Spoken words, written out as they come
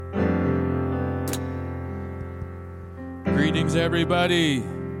Greetings, everybody.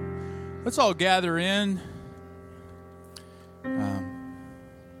 Let's all gather in.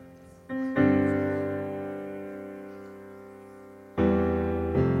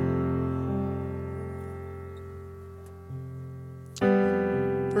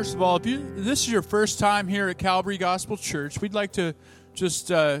 First of all, if this is your first time here at Calvary Gospel Church, we'd like to just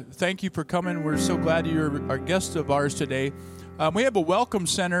thank you for coming. We're so glad you're our guest of ours today. We have a welcome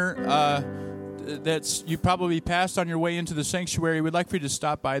center that's you probably passed on your way into the sanctuary. We'd like for you to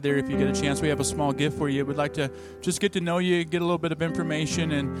stop by there if you get a chance. We have a small gift for you. We'd like to just get to know you, get a little bit of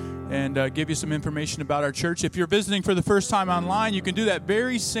information, and give you some information about our church. If you're visiting for the first time online, you can do that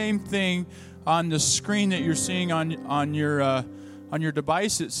very same thing on the screen that you're seeing on your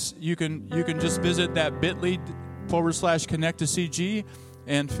device. You can just visit that bit.ly/connect to CG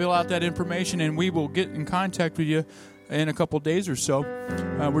and fill out that information, and we will get in contact with you in a couple days or so.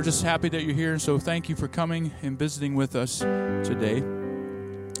 We're just happy that you're here, and so thank you for coming and visiting with us today.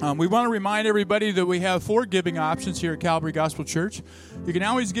 We want to remind everybody that we have 4 giving options here at Calvary Gospel Church. You can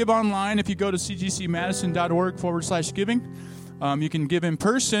always give online if you go to cgcmadison.org/giving. You can give in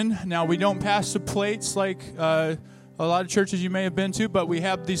person. Now, we don't pass the plates like a lot of churches you may have been to, but we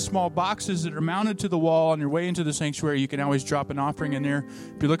have these small boxes that are mounted to the wall on your way into the sanctuary. You can always drop an offering in there.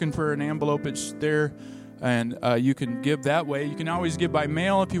 If you're looking for an envelope, it's there. And you can give that way. You can always give by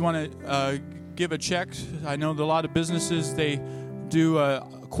mail if you want to give a check. I know that a lot of businesses, they do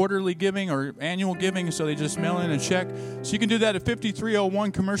quarterly giving or annual giving, so they just mail in a check. So you can do that at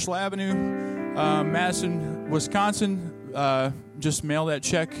 5301 Commercial Avenue, Madison, Wisconsin. Just mail that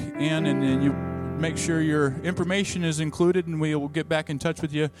check in, and then you make sure your information is included, and we will get back in touch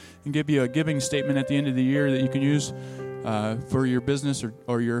with you and give you a giving statement at the end of the year that you can use for your business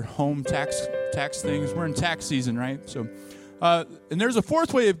or your home tax things. We're in tax season, right? So, and there's a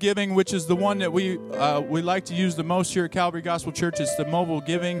 4th way of giving, which is the one that we like to use the most here at Calvary Gospel Church. It's the mobile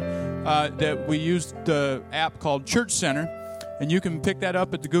giving that we use the app called Church Center, and you can pick that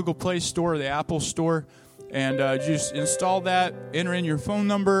up at the Google Play Store or the Apple Store, and just install that, enter in your phone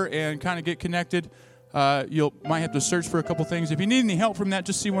number, and kind of get connected. You might have to search for a couple things. If you need any help from that,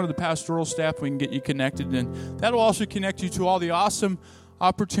 just see one of the pastoral staff. We can get you connected, and that'll also connect you to all the awesome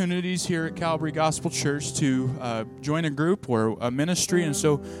opportunities here at Calvary Gospel Church to join a group or a ministry. And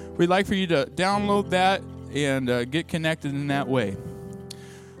so we'd like for you to download that and get connected in that way.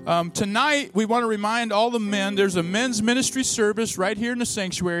 Tonight, we want to remind all the men, there's a men's ministry service right here in the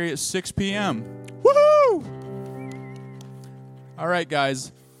sanctuary at 6 p.m. Woohoo! All right,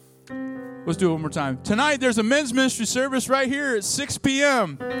 guys. Let's do it one more time. Tonight, there's a men's ministry service right here at 6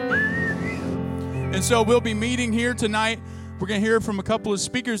 p.m. And so we'll be meeting here tonight. We're going to hear from a couple of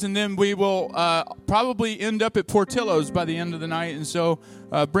speakers, and then we will probably end up at Portillo's by the end of the night. And so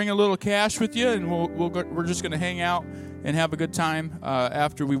bring a little cash with you, and we're just going to hang out and have a good time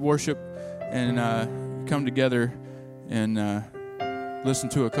after we worship and come together and listen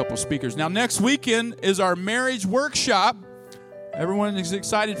to a couple of speakers. Now, next weekend is our marriage workshop. Everyone is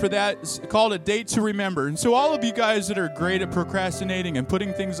excited for that. It's called A Date to Remember. And so all of you guys that are great at procrastinating and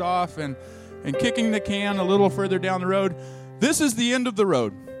putting things off and kicking the can a little further down the road, this is the end of the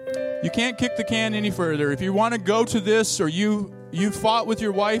road. You can't kick the can any further. If you want to go to this, or you fought with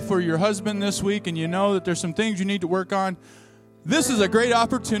your wife or your husband this week and you know that there's some things you need to work on, this is a great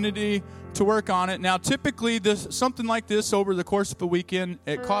opportunity to work on it. Now, typically, something like this over the course of a weekend,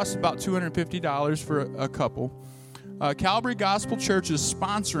 it costs about $250 for a couple. Calvary Gospel Church is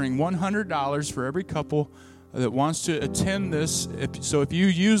sponsoring $100 for every couple that wants to attend this. So if you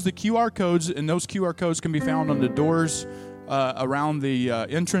use the QR codes, and those QR codes can be found on the doors around the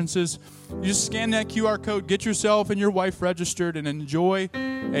entrances, you just scan that QR code, get yourself and your wife registered, and enjoy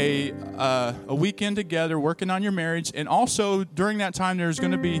a weekend together working on your marriage. And also during that time, there's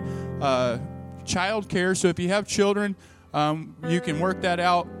going to be child care. So if you have children, you can work that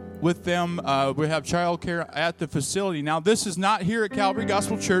out with them. We have child care at the facility. Now, this is not here at Calvary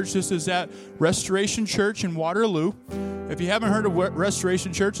Gospel Church. This is at Restoration Church in Waterloo. If you haven't heard of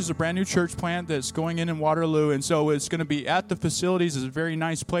Restoration Church, it's a brand new church plant that's going in Waterloo. And so it's going to be at the facilities. It's a very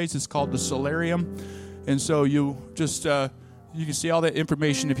nice place. It's called the Solarium. And so you just, you can see all that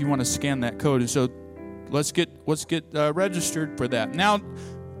information if you want to scan that code. And so let's get registered for that. Now,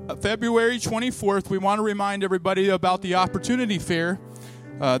 February 24th, we want to remind everybody about the Opportunity Fair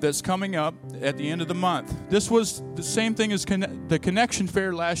that's coming up at the end of the month. This was the same thing as the Connection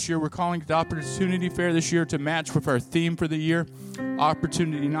Fair last year. We're calling it the Opportunity Fair this year to match with our theme for the year,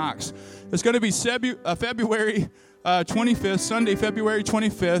 Opportunity Knocks. It's going to be February 25th, Sunday, February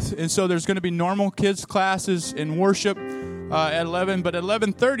 25th, and so there's going to be normal kids classes and worship. at 11. But at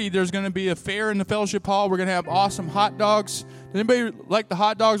 11:30, there's going to be a fair in the fellowship hall. We're going to have awesome hot dogs. Did anybody like the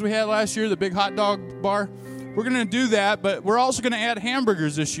hot dogs we had last year, the big hot dog bar? We're going to do that, but we're also going to add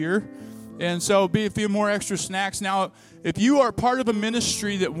hamburgers this year. And so be a few more extra snacks. Now, if you are part of a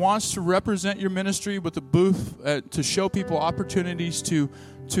ministry that wants to represent your ministry with a booth to show people opportunities to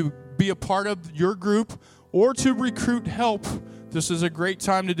be a part of your group or to recruit help, this is a great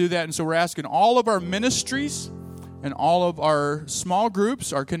time to do that. And so we're asking all of our ministries and all of our small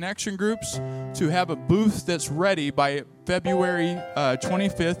groups, our connection groups, to have a booth that's ready by February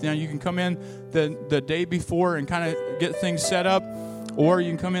 25th. Now, you can come in the day before and kind of get things set up, or you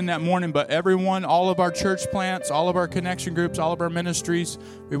can come in that morning. But everyone, all of our church plants, all of our connection groups, all of our ministries,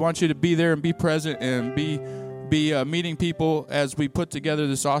 we want you to be there and be present and be meeting people as we put together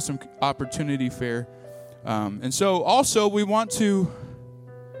this awesome opportunity fair. And so also we want to...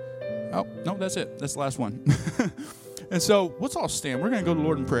 Oh, no, that's it. That's the last one. And so let's all stand. We're going to go to the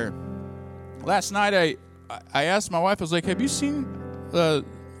Lord in prayer. Last night I asked my wife, I was like, have you seen...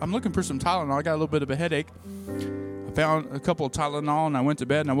 I'm looking for some Tylenol. I got a little bit of a headache. I found a couple of Tylenol, and I went to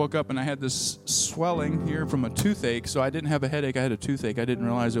bed, and I woke up, and I had this swelling here from a toothache. So I didn't have a headache. I had a toothache. I didn't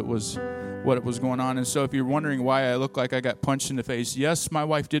realize it was what was going on. And so if you're wondering why I look like I got punched in the face, yes, my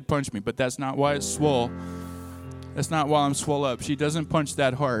wife did punch me, but that's not why it's swole. That's not why I'm swole up. She doesn't punch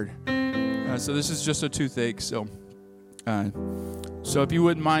that hard. So this is just a toothache. So if you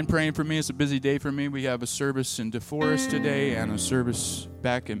wouldn't mind praying for me, it's a busy day for me. We have a service in DeForest today and a service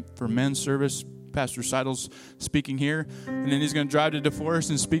back for men's service. Pastor Seidl's speaking here, and then he's going to drive to DeForest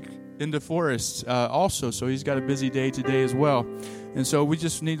and speak in DeForest also. So he's got a busy day today as well. And so we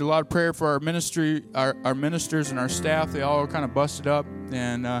just need a lot of prayer for our ministry, our ministers and our staff. They all are kind of busted up,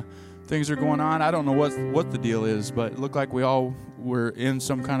 and things are going on. I don't know what the deal is, but it looked like we all were in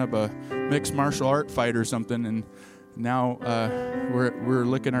some kind of a mixed martial art fight or something, and now we're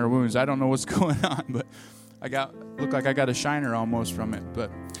licking our wounds. I don't know what's going on, but looked like I got a shiner almost from it.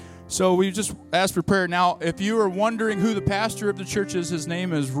 But so we just asked for prayer. Now, if you are wondering who the pastor of the church is, his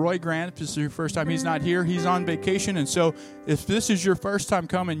name is Roy Grant. If this is your first time, he's not here. He's on vacation. And so if this is your first time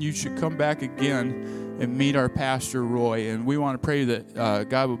coming, you should come back again and meet our pastor, Roy. And we want to pray that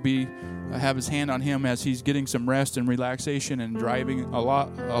God will have his hand on him as he's getting some rest and relaxation and driving a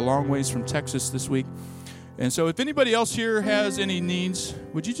long ways from Texas this week. And so if anybody else here has any needs,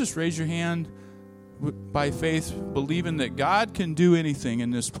 would you just raise your hand by faith, believing that God can do anything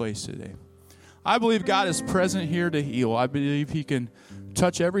in this place today? I believe God is present here to heal. I believe he can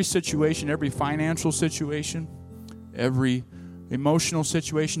touch every situation, every financial situation, every emotional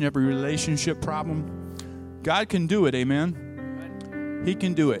situation, every relationship problem. God can do it, amen? He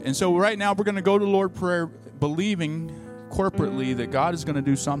can do it. And so right now we're going to go to Lord prayer, believing corporately that God is going to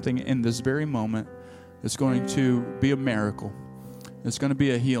do something in this very moment that's going to be a miracle. It's going to be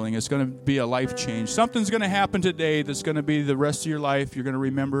a healing. It's going to be a life change. Something's going to happen today that's going to be the rest of your life. You're going to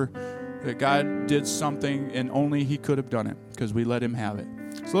remember that God did something and only he could have done it because we let him have it.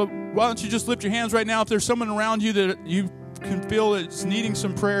 So why don't you just lift your hands right now? If there's someone around you that you can feel that's needing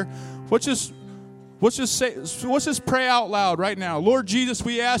some prayer, let's just pray out loud right now. Lord Jesus,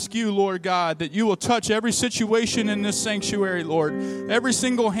 we ask you, Lord God, that you will touch every situation in this sanctuary, Lord. Every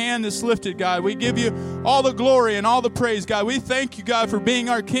single hand that's lifted, God. We give you all the glory and all the praise, God. We thank you, God, for being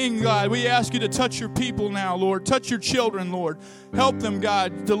our King, God. We ask you to touch your people now, Lord. Touch your children, Lord. Help them,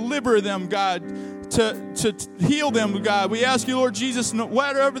 God. Deliver them, God. To heal them, God. We ask you, Lord Jesus,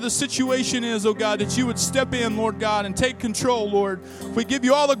 whatever the situation is, oh God, that you would step in, Lord God, and take control, Lord. We give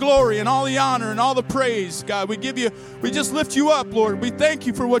you all the glory and all the honor and all the praise, God. We just lift you up, Lord. We thank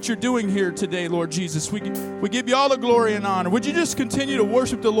you for what you're doing here today, Lord Jesus. We give you all the glory and honor. Would you just continue to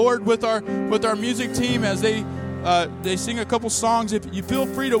worship the Lord with our music team as they sing a couple songs? If you feel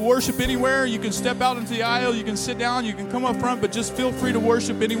free to worship anywhere, you can step out into the aisle, you can sit down, you can come up front, but just feel free to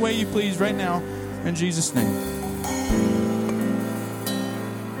worship any way you please right now. In Jesus' name.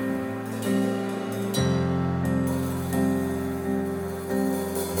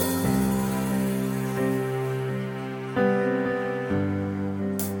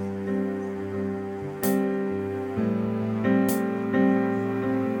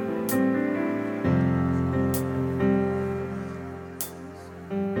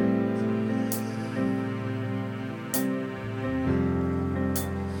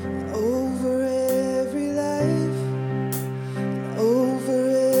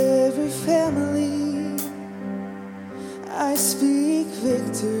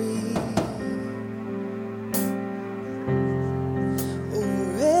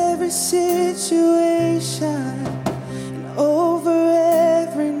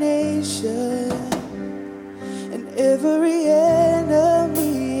 Every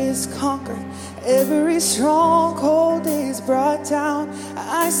conquered. Every stronghold is brought down.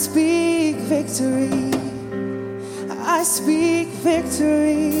 I speak victory. I speak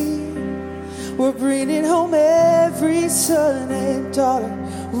victory. We're bringing home every son and daughter.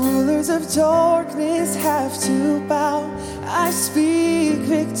 Rulers of darkness have to bow. I speak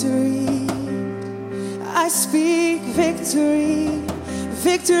victory. I speak victory.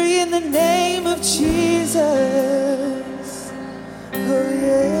 Victory in the name of Jesus. Oh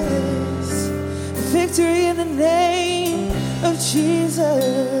yes. Victory in the name of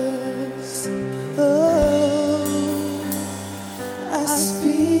Jesus. Oh, I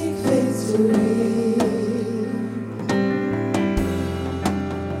speak victory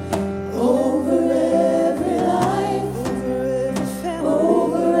over every life,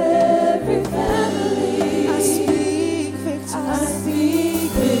 over every family. I speak victory. I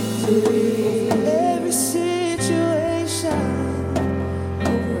speak victory. Every situation,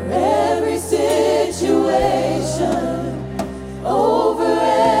 over every situation, over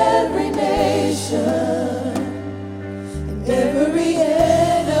every nation, and every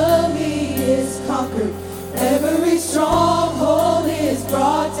enemy is conquered. Every stronghold is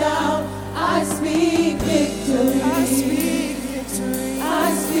brought down. I speak victory. I speak victory.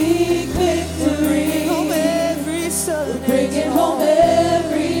 I speak victory. Home every son, bringing home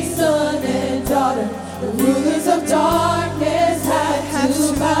every son and daughter. The rulers of darkness have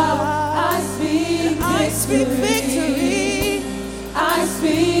to bow. I speak victory. I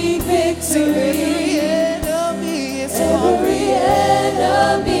speak victory. Every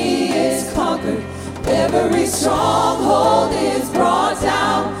enemy is conquered. Every stronghold is brought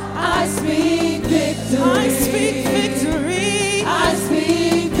down. I speak victory. I speak victory. I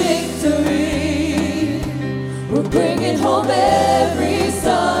speak victory. We're bringing home every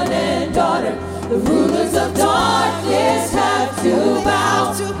son and daughter. The rulers of darkness have to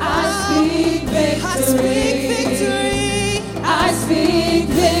bow. I speak victory. I speak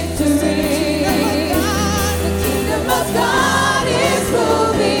victory. The kingdom of God is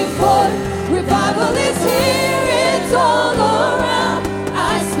moving forward. Revival is here, it's all around. I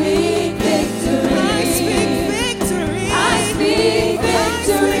speak victory. I speak victory. I speak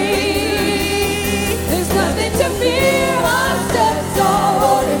victory. There's nothing to fear, our steps are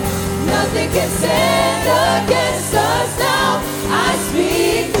ordered. Nothing can stand against us now. I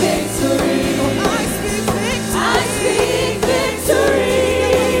speak victory. I speak victory. I speak victory.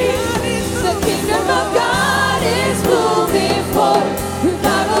 The kingdom of God is moving forward.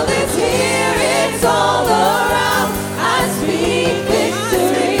 Revival is here, it's all around. I speak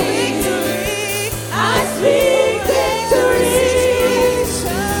victory. I speak victory.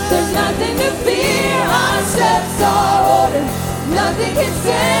 There's nothing to fear, our steps are ordered. Nothing can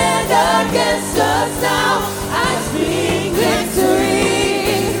stand against us now. I speak victory.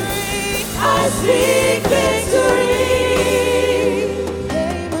 I speak victory.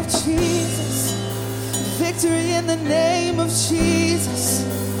 Name of Jesus. Victory in the name of Jesus.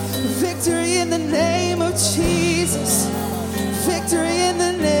 Victory in the name of Jesus. Victory in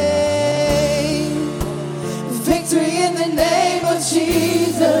the name. Victory in the name of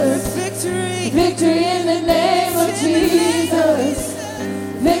Jesus. Victory. Victory in the name of Jesus.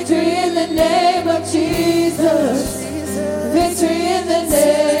 Victory in the name of Jesus. Victory in the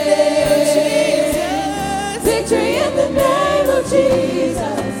name. Victory in the name of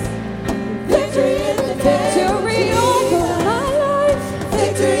Jesus. Victory in the name over my life.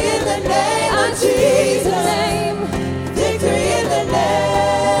 Victory in the name of Jesus. Victory in the name.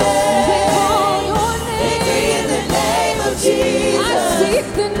 Victory in the name of Jesus. I seek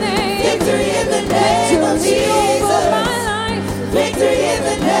the name. Victory in the name.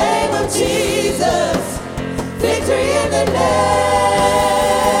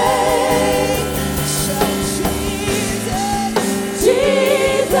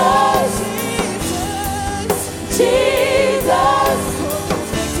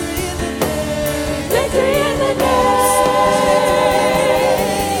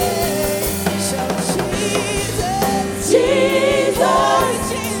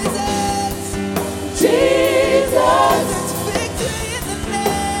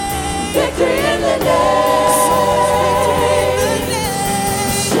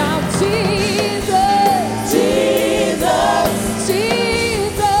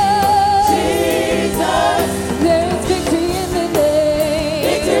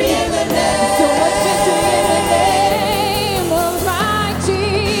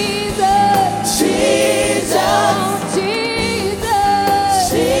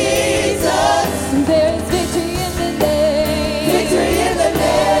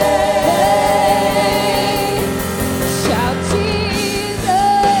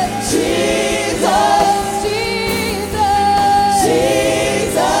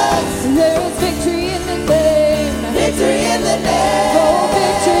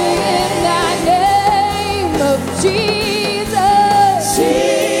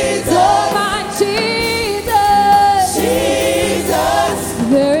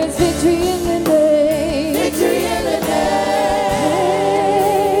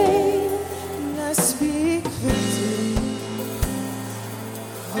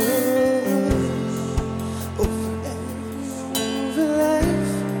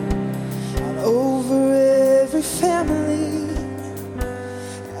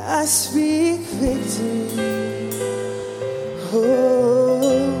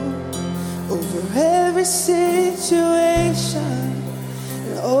 situation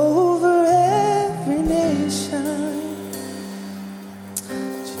and over every nation.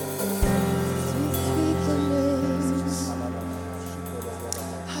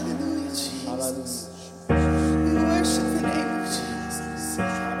 Hallelujah, Jesus. We worship the name of Jesus.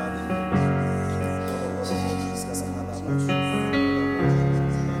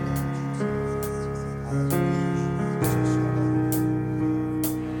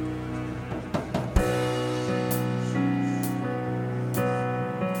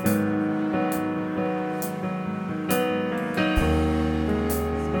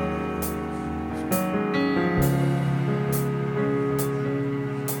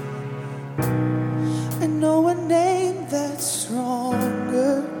 I know a name that's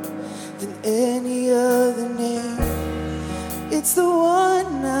stronger than any other name. It's the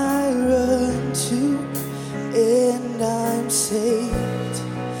one I run to and I'm saved.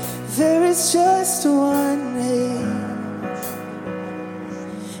 There is just one name.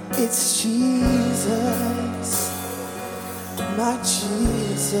 It's Jesus, my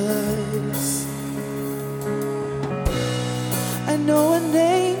Jesus. I know a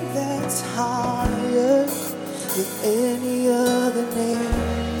name that's higher than any other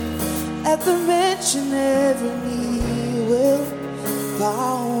name. At the mention, every knee will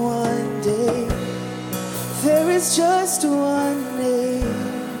bow one day. There is just one name.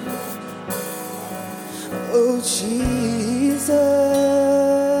 Oh, Jesus.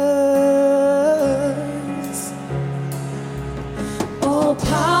 All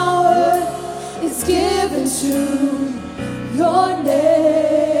power is given to your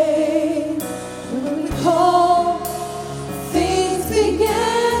name. When we call, things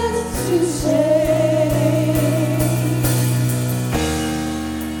begin to change.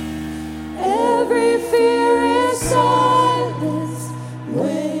 Every fear is silenced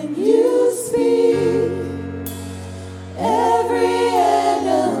when you speak. Every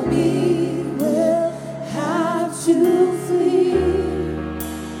enemy will have to flee.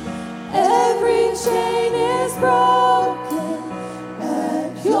 Every chain is broken at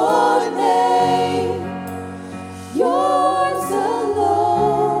your name. Yours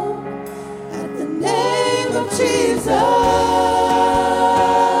alone, at the name of Jesus.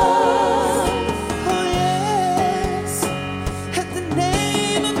 Oh yes, at the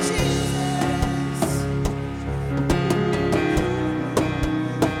name of Jesus.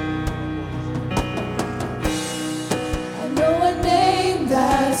 I know a name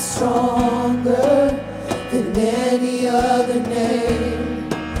that's stronger than any other name.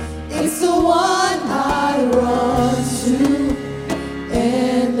 It's the one I run to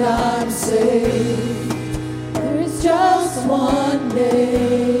and I'm saved. There is just one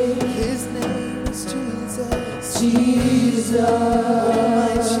name. His name is Jesus. Jesus. Oh,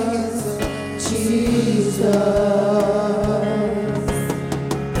 my Jesus. Jesus.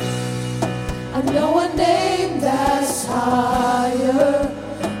 I know a name that's higher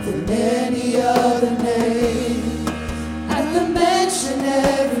than any other name. At the mention,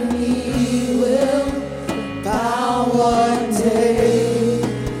 every knee will bow one day.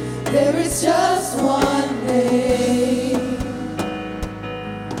 There is just one name.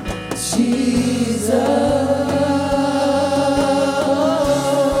 Jesus.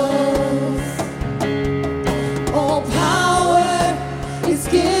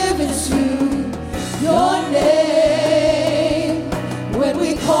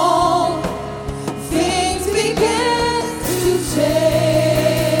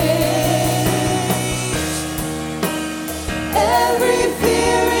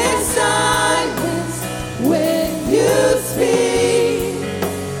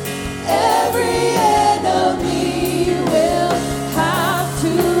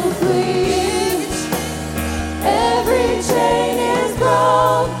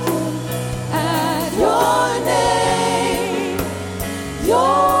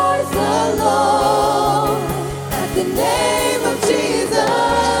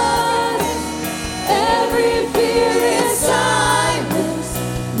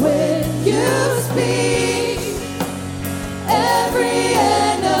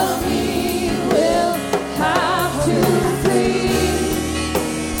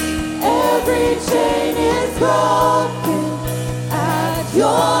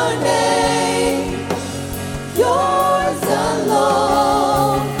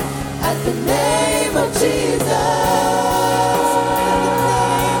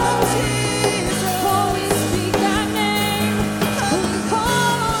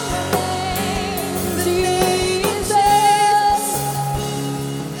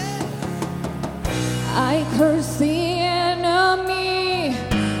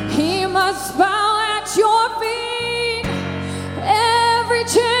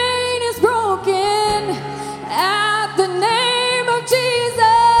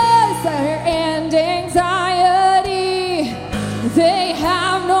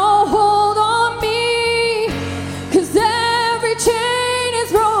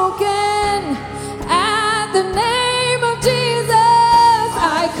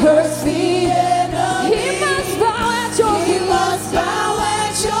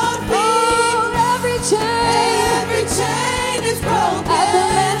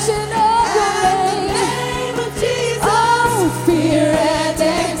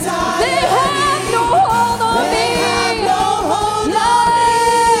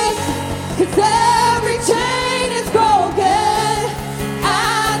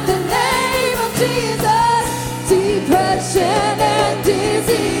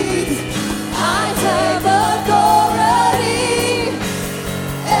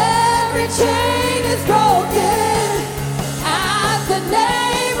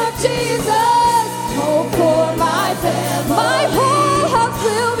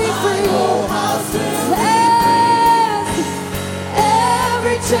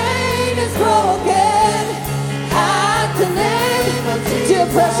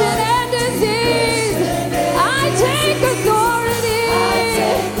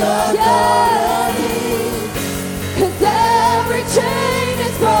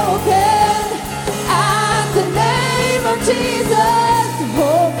 Jesus,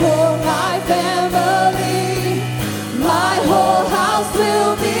 hope for my family. My whole house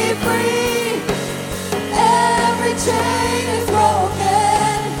will be free. Every chain is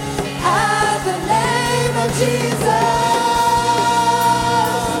broken at the name of Jesus.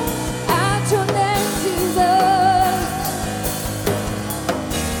 At your name, Jesus.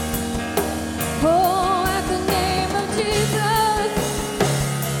 Oh, at the name of Jesus.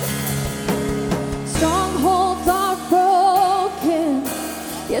 Strongholds are broken.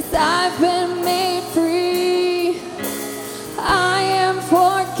 Yes, I've been made free. I am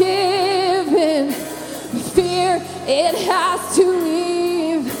forgiven. Fear, it has to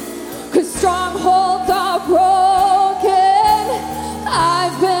leave. 'Cause strongholds are broken.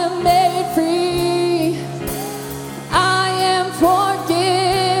 I've been made free. I am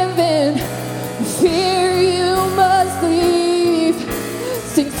forgiven. Fear, you must leave.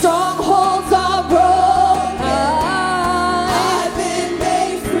 Sing, strongholds are broken. I've been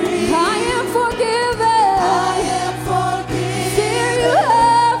made free. I am forgiven. I am forgiven. Fear, you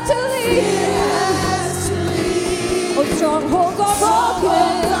have to leave. Fear has to leave. Oh, strongholds are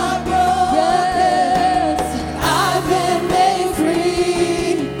broken. Are broken. Yes. I've been made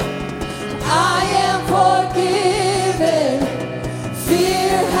free. I am forgiven.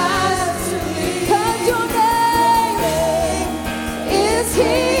 Fear has to leave. 'Cause your name is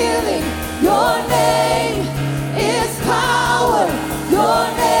healing. Your name is power. Your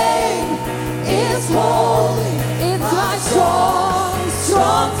name is holy. is My strong,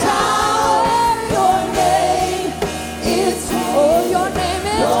 strong tower. Your name is Oh, holy. your name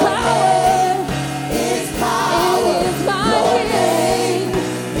is Your power. name is power. It is my Your healing. name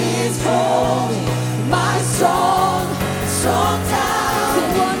is holy. My strong, strong tower.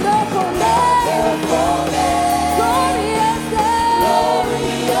 Sing wonderful name. Wonderful name. Glorious name.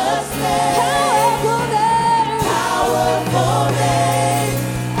 Glorious name. Powerful name. Powerful name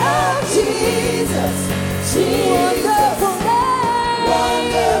of Jesus. Jesus. Wonderful name.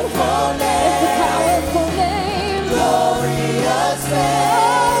 Wonderful name. It's a powerful name. Glorious name.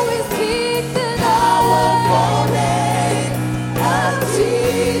 Oh, we speak the Powerful name. name of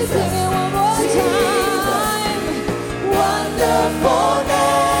Jesus. Sing it one more Jesus. time. Wonderful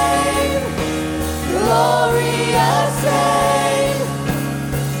name. Glorious name.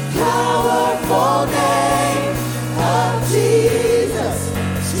 Powerful name of Jesus.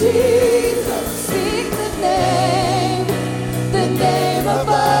 Jesus. Speak the name. The name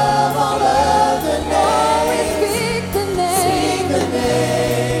above all other Oh, we names. speak the Speak name. the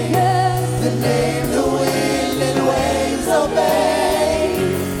name. Yes. The name the wind and waves obey.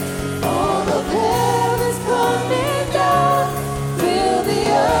 All of heaven's coming down. Fill the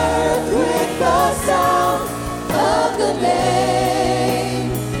earth with the sound of the name.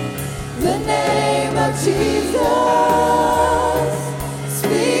 The name of Jesus.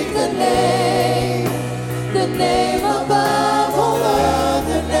 Speak the name. The name above all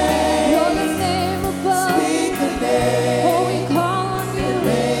other You're the names. name above. Speak the name. Oh, we call on you.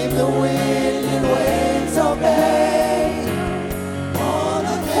 Name the wind and waves obey. All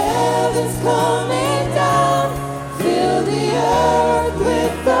of heaven's coming down. Fill the earth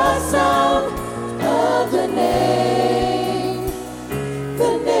with the sound of the name.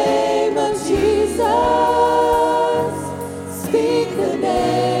 The name of Jesus. Speak the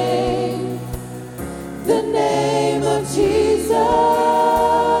name. The name of Jesus.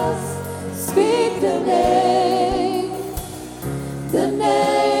 Speak the name. The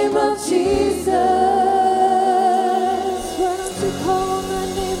name of Jesus. Why don't you call on that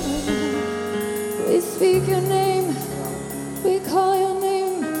name right now? We speak your name. We call your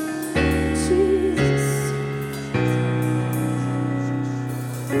name. Jesus.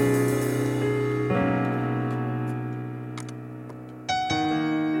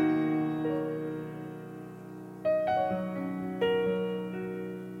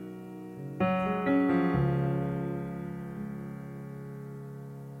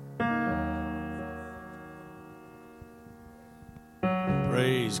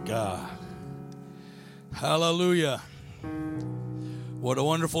 Praise God. Hallelujah. What a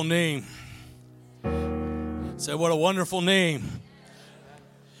wonderful name. Say, what a wonderful name.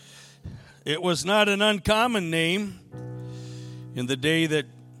 It was not an uncommon name in the day that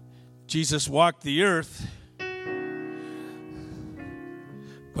Jesus walked the earth,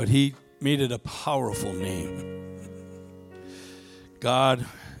 but he made it a powerful name. God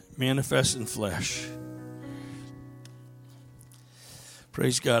manifest in flesh.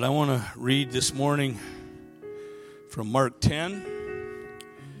 Praise God. I want to read this morning from Mark 10.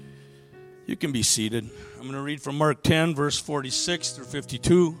 You can be seated. I'm going to read from Mark 10, verse 46 through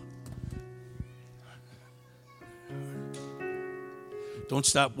 52. Don't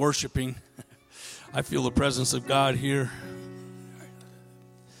stop worshiping. I feel the presence of God here.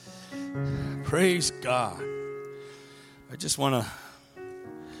 Praise God. I just want to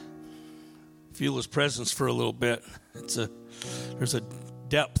feel his presence for a little bit. There's a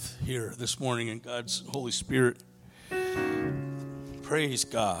depth here this morning in God's Holy Spirit. Praise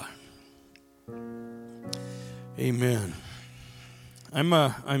God. Amen.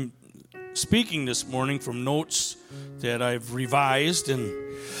 I'm speaking this morning from notes that I've revised and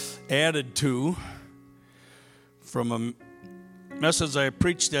added to from a message I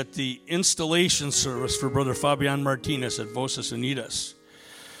preached at the installation service for Brother Fabian Martinez at Voces Unidas.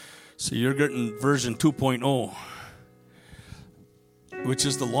 So you're getting version 2.0, which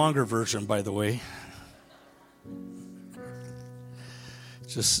is the longer version, by the way.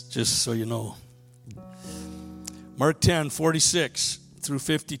 Just so you know. Mark 10:46 through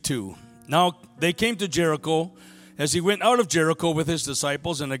 52. Now they came to Jericho. As he went out of Jericho with his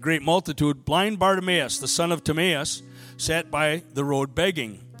disciples and a great multitude, blind Bartimaeus, the son of Timaeus, sat by the road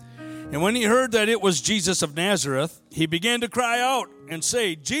begging. And when he heard that it was Jesus of Nazareth, he began to cry out and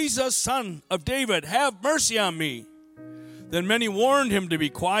say, Jesus, son of David, have mercy on me. Then many warned him to be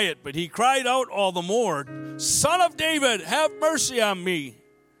quiet, but he cried out all the more, Son of David, have mercy on me.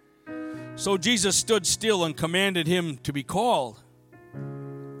 So Jesus stood still and commanded him to be called.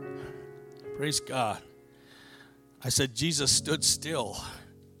 Praise God. I said Jesus stood still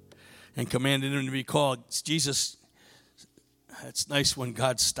and commanded him to be called. Jesus, it's nice when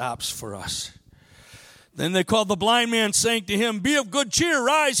God stops for us. Then they called the blind man, saying to him, Be of good cheer,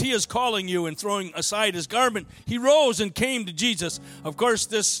 rise, he is calling you. And throwing aside his garment, he rose and came to Jesus. Of course,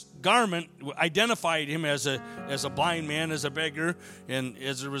 this garment identified him as a blind man, as a beggar, and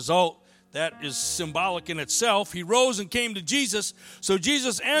as a result, that is symbolic in itself. He rose and came to Jesus. So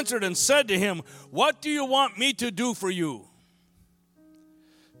Jesus answered and said to him, What do you want me to do for you?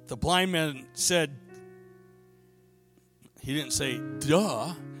 The blind man said, he didn't say,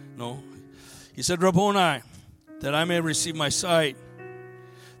 duh. No. He said, Rabboni, that I may receive my sight.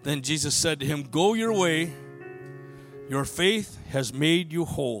 Then Jesus said to him, Go your way. Your faith has made you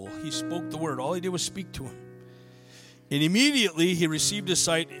whole. He spoke the word. All he did was speak to him. And immediately he received his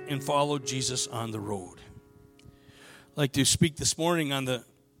sight and followed Jesus on the road. I'd like to speak this morning on the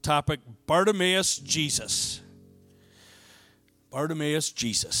topic Bartimaeus Jesus. Bartimaeus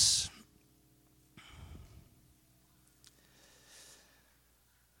Jesus.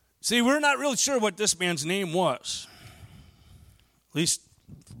 See, we're not really sure what this man's name was. At least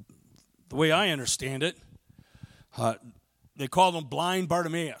the way I understand it. They called him blind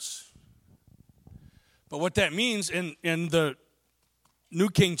Bartimaeus. But what that means in the New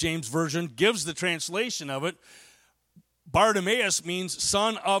King James Version gives the translation of it. Bartimaeus means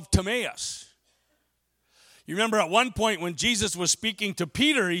son of Timaeus. You remember at one point when Jesus was speaking to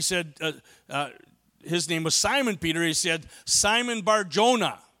Peter, he said, his name was Simon Peter, he said, Simon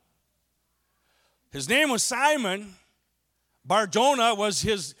Bar-Jonah. His name was Simon. Bar-Jonah was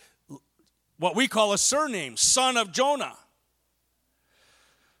his, what we call a surname, son of Jonah.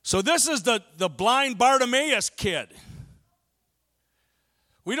 So this is the blind Bartimaeus kid.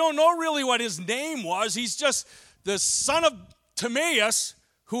 We don't know really what his name was. He's just the son of Timaeus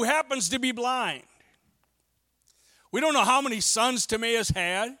who happens to be blind. We don't know how many sons Timaeus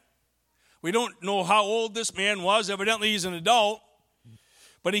had. We don't know how old this man was. Evidently he's an adult.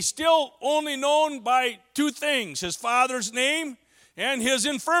 But he's still only known by two things, his father's name and his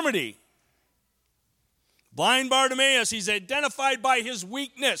infirmity. Blind Bartimaeus, he's identified by his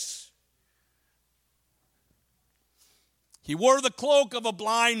weakness. He wore the cloak of a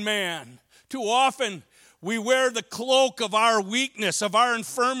blind man. Too often, we wear the cloak of our weakness, of our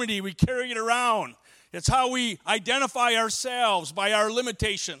infirmity. We carry it around. It's how we identify ourselves, by our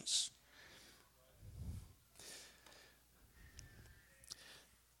limitations.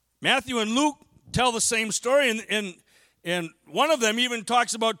 Matthew and Luke tell the same story, and one of them even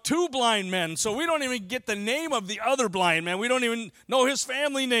talks about two blind men. So we don't even get the name of the other blind man. We don't even know his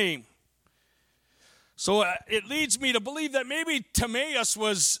family name. So it leads me to believe that maybe Timaeus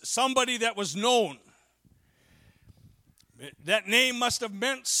was somebody that was known. That name must have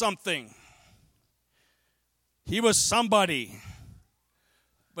meant something. He was somebody.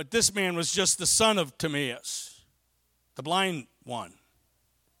 But this man was just the son of Timaeus, the blind one.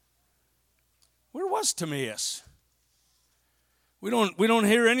 Where was Timaeus? We don't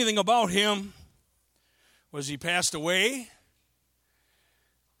hear anything about him. Was he passed away?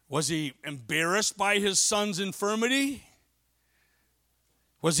 Was he embarrassed by his son's infirmity?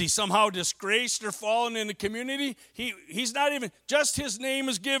 Was he somehow disgraced or fallen in the community? He's not even, just his name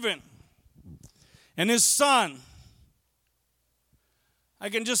is given. And his son I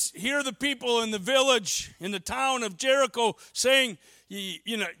can just hear the people in the village, in the town of Jericho saying,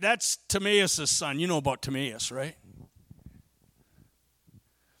 you know, that's Timaeus' son. You know about Timaeus, right?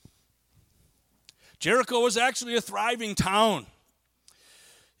 Jericho was actually a thriving town.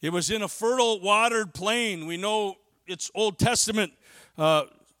 It was in a fertile, watered plain. We know it's Old Testament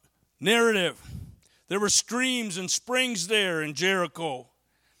narrative. There were streams and springs there in Jericho.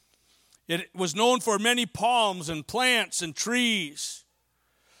 It was known for many palms and plants and trees.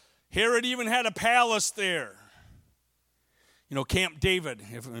 Herod even had a palace there. You know, Camp David,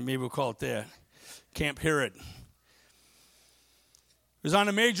 if maybe we'll call it that. Camp Herod. It was on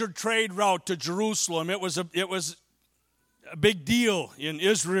a major trade route to Jerusalem. It was a big deal in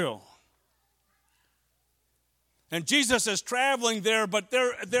Israel. And Jesus is traveling there, but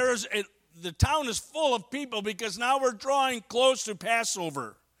the town is full of people because now we're drawing close to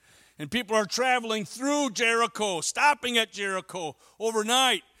Passover. And people are traveling through Jericho, stopping at Jericho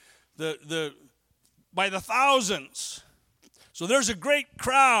overnight, by the thousands. So there's a great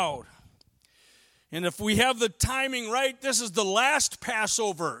crowd. And if we have the timing right, this is the last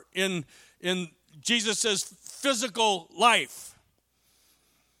Passover in Jesus' physical life.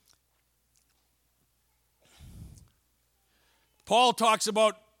 Paul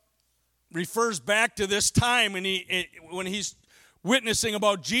refers back to this time, and when he's witnessing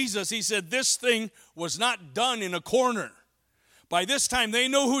about Jesus, he said this thing was not done in a corner. By this time, they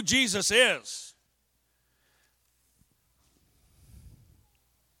know who Jesus is.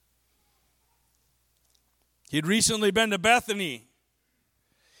 He'd recently been to Bethany.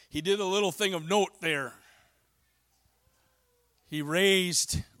 He did a little thing of note there. He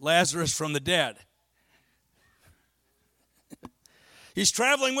raised Lazarus from the dead. He's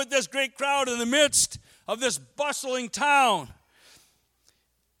traveling with this great crowd in the midst of this bustling town.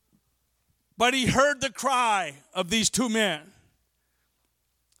 But he heard the cry of these two men.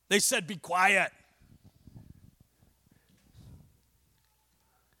 They said, "Be quiet."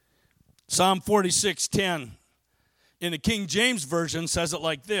 Psalm 46:10 in the King James Version says it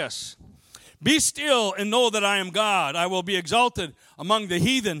like this: "Be still and know that I am God. I will be exalted among the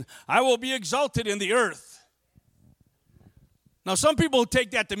heathen. I will be exalted in the earth." Now, some people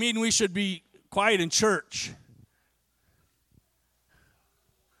take that to mean we should be quiet in church.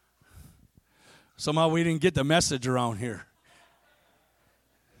 Somehow we didn't get the message around here.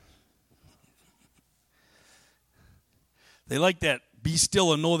 They like that, be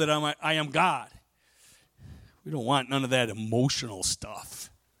still and know that I am God. We don't want none of that emotional stuff.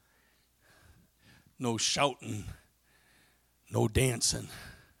 No shouting, no dancing,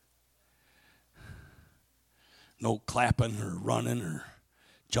 no clapping or running or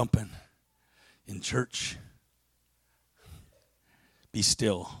jumping in church. Be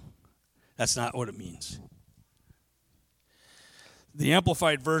still. That's not what it means. The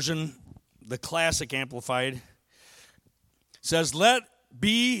Amplified Version, the classic Amplified, says, let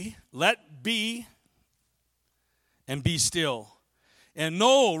be, and be still. And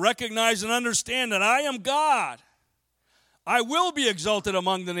know, recognize, and understand that I am God. I will be exalted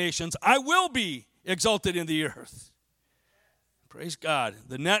among the nations. I will be exalted in the earth. Praise God.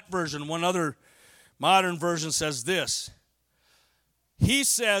 The Net Version, one other modern version, says this. He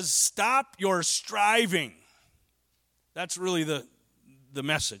says, stop your striving. That's really the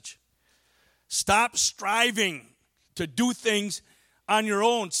message. Stop striving to do things on your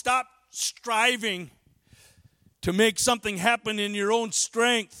own. Stop striving to make something happen in your own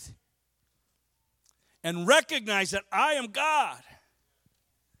strength. And recognize that I am God.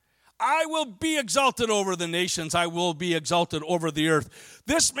 I will be exalted over the nations. I will be exalted over the earth.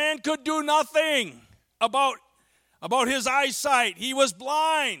 This man could do nothing about his eyesight. He was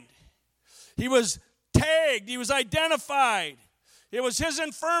blind. He was tagged. He was identified. It was his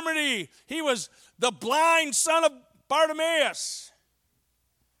infirmity. He was the blind son of Bartimaeus,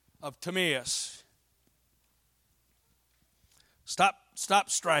 of Timaeus. Stop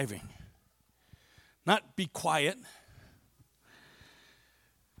striving. Not be quiet.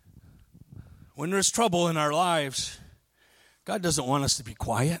 When there's trouble in our lives, God doesn't want us to be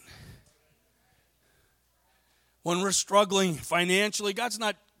quiet. When we're struggling financially, God's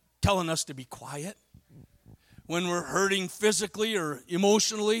not telling us to be quiet. When we're hurting physically or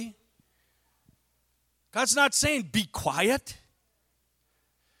emotionally, God's not saying be quiet.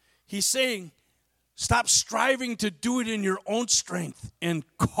 He's saying stop striving to do it in your own strength and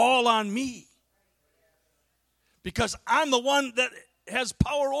call on me. Because I'm the one that has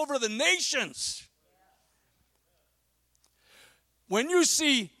power over the nations. When you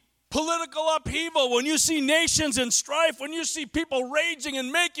see political upheaval, when you see nations in strife, when you see people raging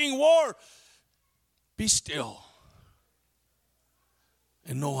and making war, be still.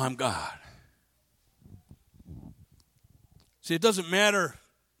 and know I'm God. See, it doesn't matter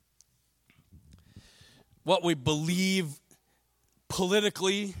what we believe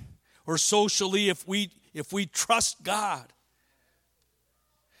politically or socially if we trust God.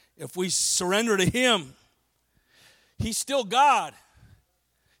 If we surrender to Him, He's still God.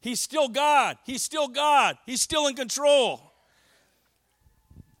 He's still God. He's still God. He's still in control.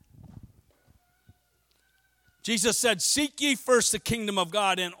 Jesus said, "Seek ye first the kingdom of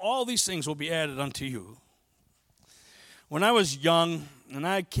God, and all these things will be added unto you." When I was young, and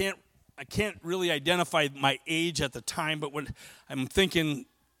I can't really identify my age at the time, but when I'm thinking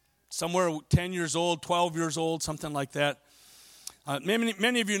somewhere 10 years old, 12 years old, something like that.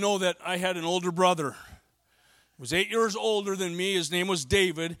 Many of you know that I had an older brother. He was 8 years older than me. His name was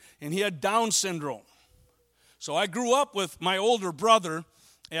David, and he had Down syndrome. So I grew up with my older brother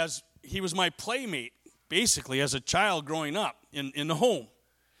as he was my playmate, basically, as a child growing up in the home.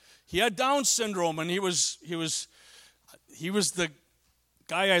 He had Down syndrome, and he was the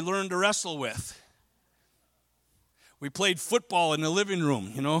guy I learned to wrestle with. We played football in the living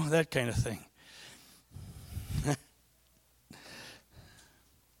room, that kind of thing.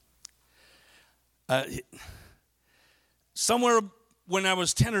 Somewhere when I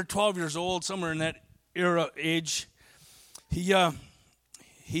was 10 or 12 years old, somewhere in that age,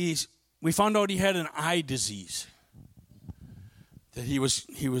 we found out he had an eye disease. That he was.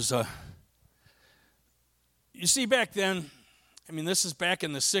 You see, back then, this is back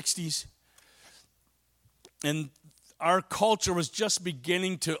in the 60s, and our culture was just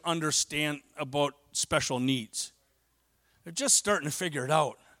beginning to understand about special needs. They're just starting to figure it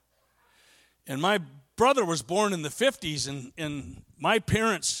out. And my brother was born in the 50s, and my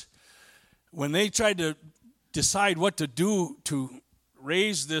parents, when they tried to decide what to do to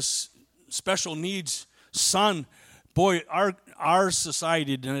raise this special needs son, boy, our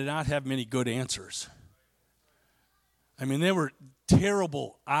society did not have many good answers. They were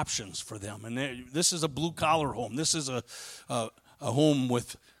terrible options for them. And this is a blue-collar home. This is a home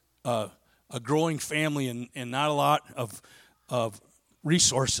with a growing family and not a lot of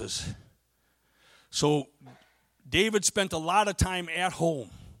resources. So David spent a lot of time at home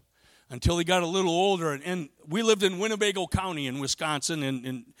until he got a little older. And we lived in Winnebago County in Wisconsin.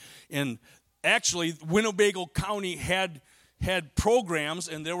 And actually, Winnebago County had programs,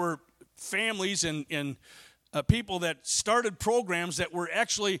 and there were families and people that started programs that were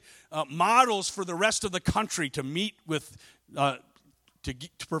actually models for the rest of the country to meet with, to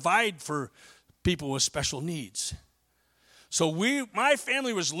provide for people with special needs. So my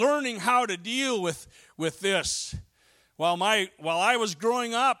family was learning how to deal with this while I was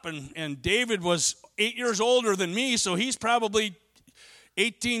growing up, and David was 8 years older than me, so he's probably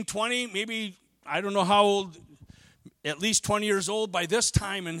 18, 20, maybe, I don't know how old, at least 20 years old by this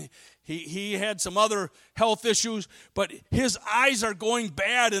time, and he had some other health issues, but his eyes are going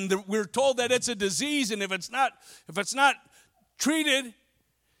bad, and we're told that it's a disease, and if it's not treated,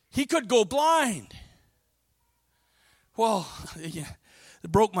 he could go blind. Well, it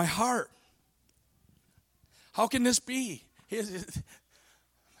broke my heart. How can this be?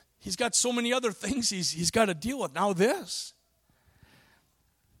 He's got so many other things he's got to deal with. Now this.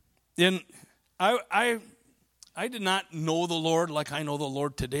 And I did not know the Lord like I know the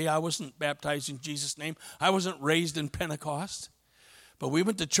Lord today. I wasn't baptized in Jesus' name. I wasn't raised in Pentecost. But we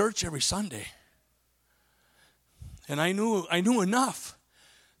went to church every Sunday. And I knew enough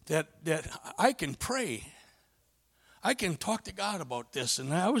that I can pray. I can talk to God about this.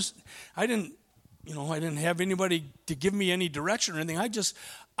 And I didn't have anybody to give me any direction or anything.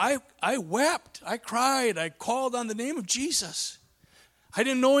 I wept. I cried. I called on the name of Jesus. I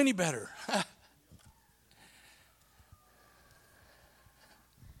didn't know any better.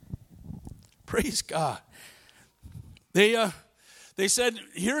 Praise God. They said,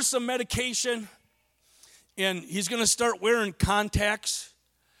 here's some medication, and he's going to start wearing contacts.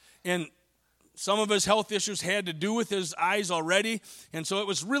 And some of his health issues had to do with his eyes already, and so it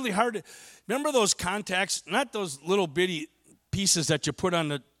was really hard to remember those contacts, not those little bitty pieces that you put on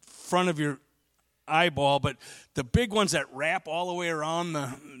the front of your eyeball, but the big ones that wrap all the way around,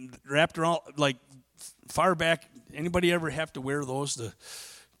 wrapped around like far back. Anybody ever have to wear those?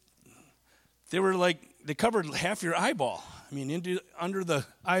 They were like, they covered half your eyeball. Under the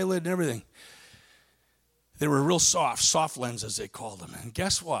eyelid and everything. They were real soft lenses they called them. And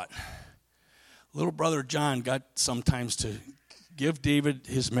guess what? Little brother John got sometimes to give David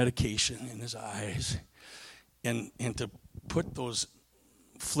his medication in his eyes and to put those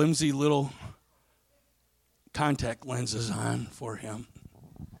flimsy little contact lenses on for him.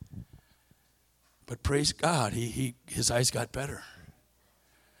 But praise God, his eyes got better.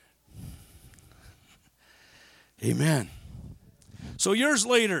 Amen. So years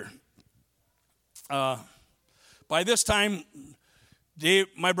later, by this time, Dave,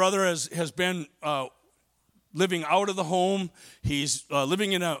 my brother, has been living out of the home. He's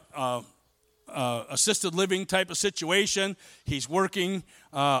living in a assisted living type of situation. He's working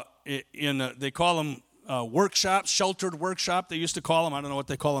in they call them workshops, sheltered workshop. They used to call them. I don't know what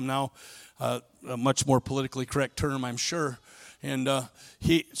they call them now. A much more politically correct term, I'm sure. And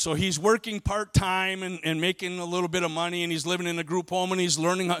he's working part time and making a little bit of money, and he's living in a group home, and he's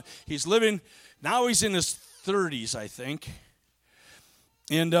learning how he's living. Now he's in his 30s, I think.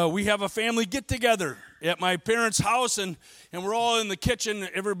 And we have a family get-together at my parents' house, and we're all in the kitchen.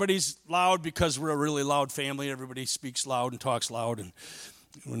 Everybody's loud because we're a really loud family. Everybody speaks loud and talks loud,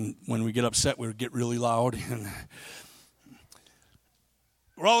 and when we get upset, we get really loud. And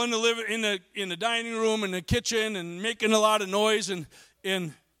we're all in the dining room and the kitchen and making a lot of noise,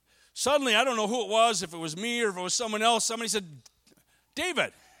 and suddenly, I don't know who it was, if it was me or if it was someone else, somebody said,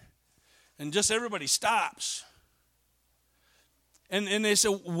 "David," and just everybody stops. And they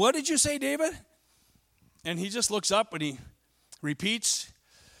said, "What did you say, David?" And he just looks up and he repeats.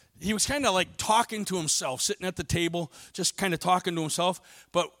 He was kind of like talking to himself, sitting at the table, just kind of talking to himself.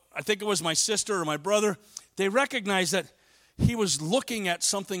 But I think it was my sister or my brother. They recognized that he was looking at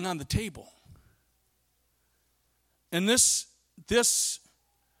something on the table. And this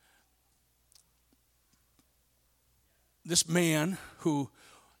man who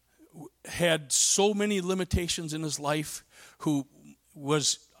had so many limitations in his life, who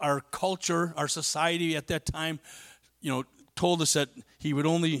was our culture, our society at that time, told us that he would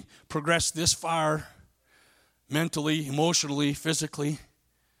only progress this far mentally, emotionally, physically.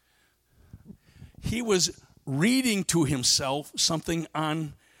 He was reading to himself something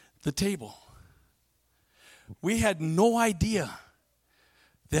on the table. We had no idea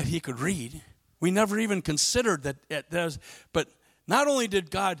that he could read. We never even considered that. But not only did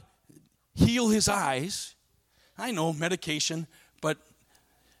God heal his eyes, I know, medication, but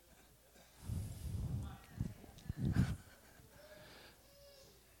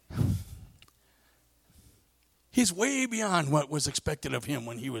he's way beyond what was expected of him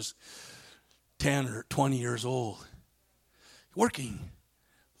when he was 10 or 20 years old. Working,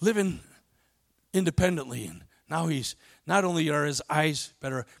 living independently, and now he's, not only are his eyes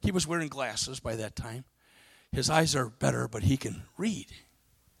better, he was wearing glasses by that time. His eyes are better, but he can read.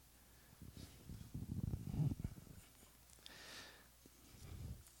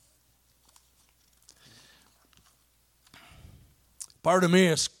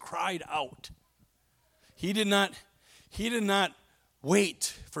 Bartimaeus cried out. He did not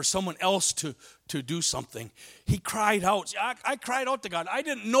wait for someone else to do something. He cried out. I cried out to God. I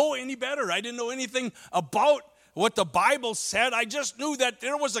didn't know any better. I didn't know anything about what the Bible said. I just knew that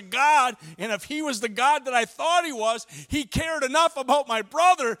there was a God, and if he was the God that I thought he was, he cared enough about my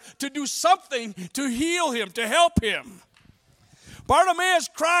brother to do something to heal him, to help him. Bartimaeus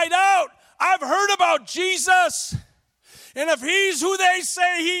cried out, "I've heard about Jesus. And if he's who they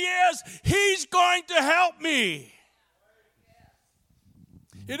say he is, he's going to help me."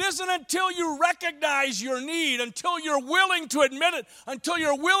 It isn't until you recognize your need, until you're willing to admit it, until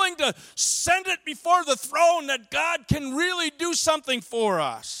you're willing to send it before the throne that God can really do something for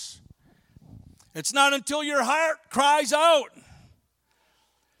us. It's not until your heart cries out,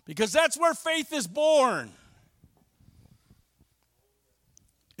 because that's where faith is born.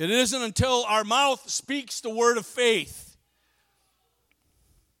 It isn't until our mouth speaks the word of faith.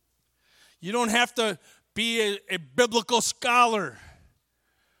 You don't have to be a biblical scholar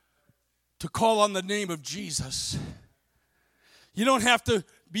to call on the name of Jesus. You don't have to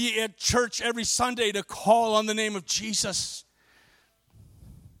be at church every Sunday to call on the name of Jesus.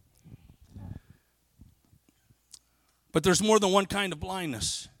 But there's more than one kind of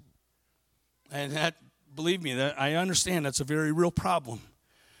blindness. And that, believe me, that I understand that's a very real problem.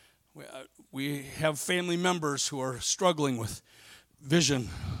 We have family members who are struggling with vision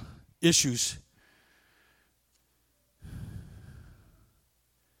issues.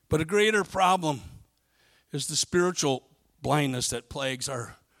 But a greater problem is the spiritual blindness that plagues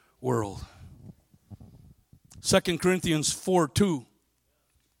our world. 2 Corinthians 4:2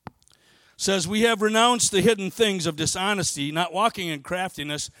 says, "We have renounced the hidden things of dishonesty, not walking in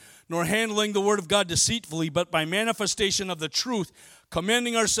craftiness, nor handling the word of God deceitfully, but by manifestation of the truth,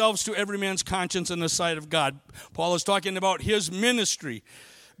 commending ourselves to every man's conscience in the sight of God." Paul is talking about his ministry.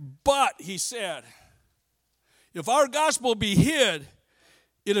 But, he said, if our gospel be hid,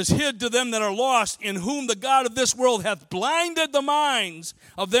 it is hid to them that are lost, in whom the God of this world hath blinded the minds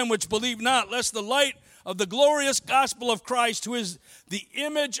of them which believe not, lest the light of the glorious gospel of Christ, who is the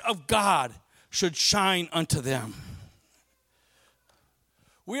image of God, should shine unto them.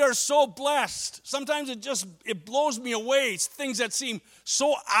 We are so blessed. Sometimes it blows me away. It's things that seem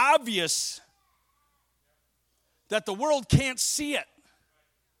so obvious that the world can't see it.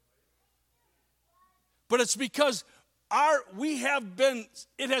 But it's because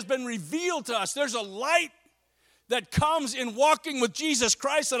it has been revealed to us. There's a light that comes in walking with Jesus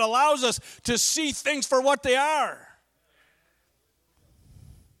Christ that allows us to see things for what they are.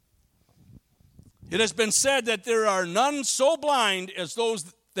 It has been said that there are none so blind as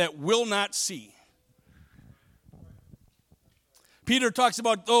those that will not see. Peter talks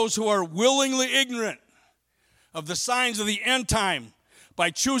about those who are willingly ignorant of the signs of the end time by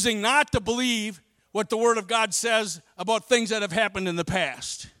choosing not to believe what the Word of God says about things that have happened in the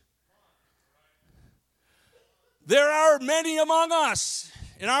past. There are many among us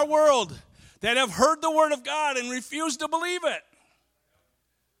in our world that have heard the Word of God and refuse to believe it.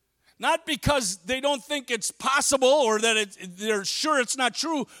 Not because they don't think it's possible or that they're sure it's not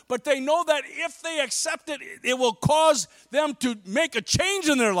true, but they know that if they accept it, it will cause them to make a change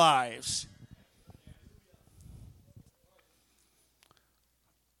in their lives.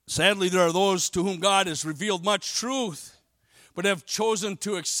 Sadly, there are those to whom God has revealed much truth, but have chosen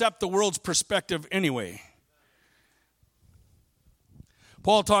to accept the world's perspective anyway.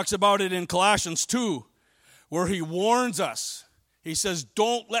 Paul talks about it in Colossians 2, where he warns us. He says,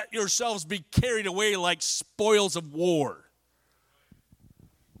 don't let yourselves be carried away like spoils of war.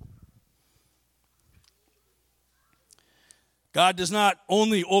 God does not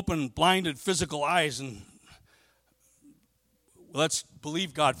only open blinded physical eyes, and let's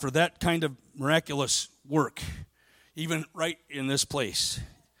believe God for that kind of miraculous work, even right in this place,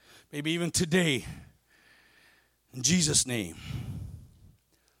 maybe even today, in Jesus' name.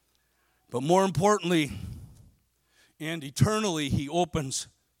 But more importantly, and eternally, he opens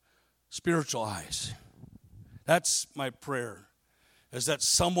spiritual eyes. That's my prayer, is that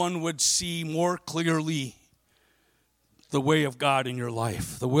someone would see more clearly the way of God in your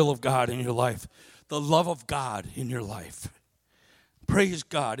life, the will of God in your life, the love of God in your life. Praise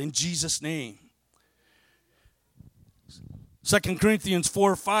God in Jesus' name. 2 Corinthians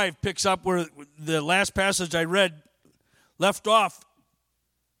 4:5 picks up where the last passage I read left off.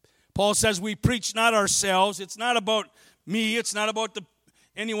 Paul says, we preach not ourselves. It's not about me. It's not about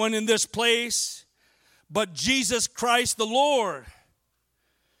anyone in this place, but Jesus Christ the Lord,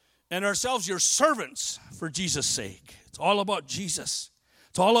 and ourselves your servants for Jesus' sake. It's all about Jesus.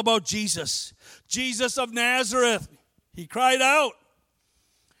 It's all about Jesus. Jesus of Nazareth. He cried out,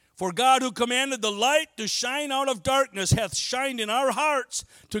 for God who commanded the light to shine out of darkness hath shined in our hearts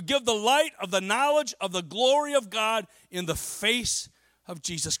to give the light of the knowledge of the glory of God in the face of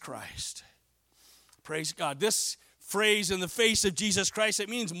Jesus Christ. Praise God. This phrase, in the face of Jesus Christ, it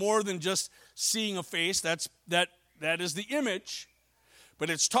means more than just seeing a face. That is the image.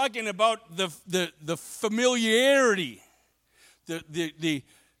 But it's talking about the familiarity, the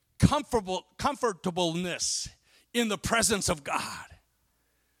comfortableness in the presence of God.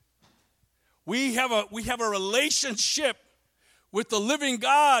 We have a relationship with the living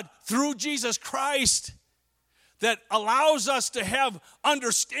God through Jesus Christ that allows us to have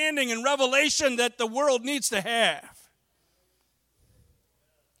understanding and revelation that the world needs to have.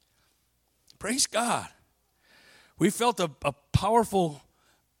 Praise God. We felt a powerful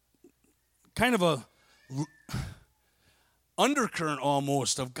kind of a undercurrent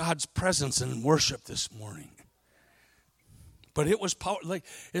almost of God's presence in worship this morning. But it was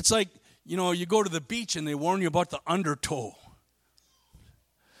it's like, you go to the beach and they warn you about the undertow.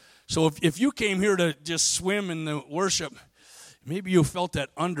 So if you came here to just swim in the worship, maybe you felt that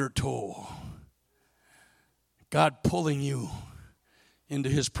undertow. God pulling you into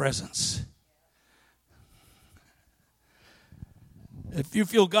his presence. If you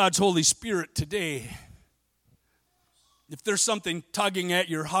feel God's Holy Spirit today, if there's something tugging at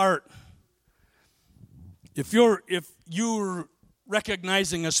your heart, if you're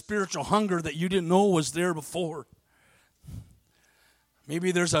recognizing a spiritual hunger that you didn't know was there before,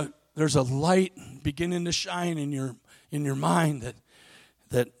 maybe there's a light beginning to shine in your mind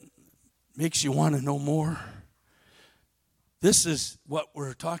that makes you want to know more. This is what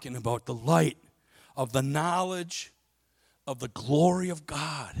we're talking about, the light of the knowledge of the glory of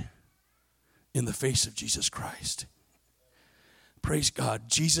God in the face of Jesus Christ. Praise God.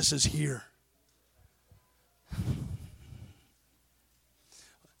 Jesus is here.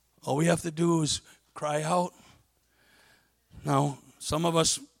 All we have to do is cry out. Now, some of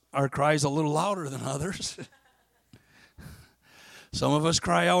us, our cry is a little louder than others. Some of us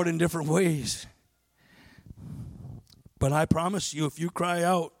cry out in different ways. But I promise you, if you cry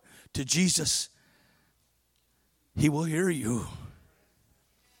out to Jesus, He will hear you.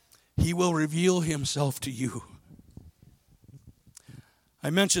 He will reveal Himself to you. I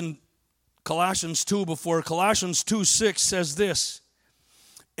mentioned Colossians 2 before. Colossians 2:6 says this,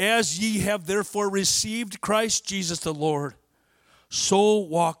 as ye have therefore received Christ Jesus the Lord, so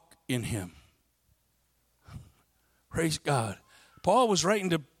walk in Him. Praise God. Paul was writing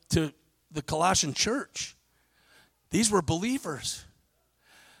to the Colossian church. These were believers.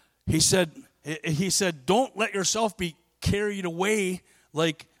 He said, don't let yourself be carried away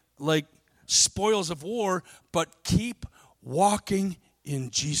like spoils of war, but keep walking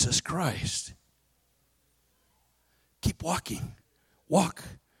in Jesus Christ. Keep walking. Walk.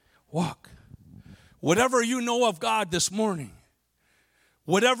 Whatever you know of God this morning,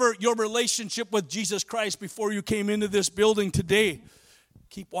 whatever your relationship with Jesus Christ before you came into this building today,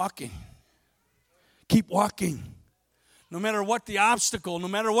 keep walking. Keep walking. No matter what the obstacle, no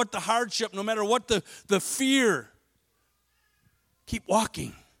matter what the hardship, no matter what the fear, keep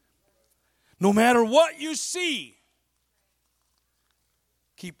walking. No matter what you see,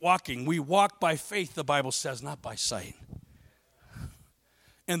 keep walking. We walk by faith, the Bible says, not by sight.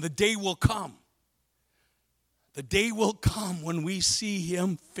 And the day will come. The day will come when we see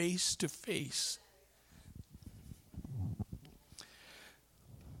Him face to face.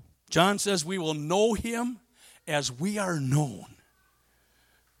 John says we will know Him as we are known.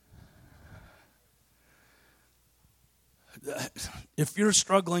 If you're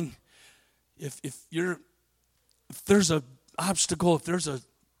struggling, if there's an obstacle, if there's a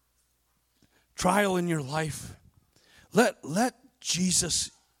trial in your life, let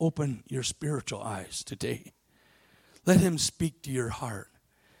Jesus open your spiritual eyes today. Let Him speak to your heart.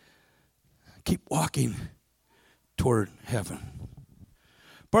 Keep walking toward heaven.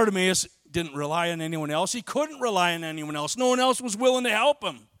 Bartimaeus didn't rely on anyone else. He couldn't rely on anyone else. No one else was willing to help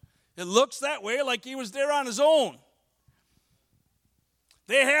him. It looks that way, like he was there on his own.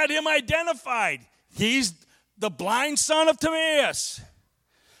 They had him identified. He's the blind son of Timaeus.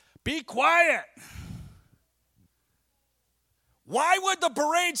 Be quiet. Why would the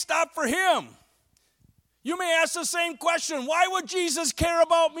parade stop for him? You may ask the same question. Why would Jesus care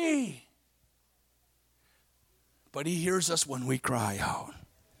about me? But He hears us when we cry out.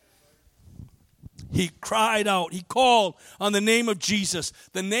 He cried out. He called on the name of Jesus.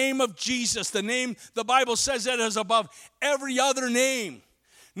 The name of Jesus. The name, the Bible says that is above every other name.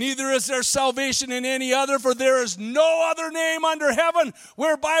 Neither is there salvation in any other, for there is no other name under heaven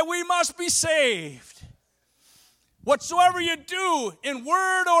whereby we must be saved. Whatsoever you do, in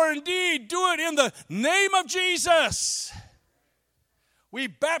word or in deed, do it in the name of Jesus. We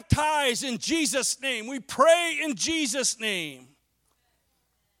baptize in Jesus' name. We pray in Jesus' name.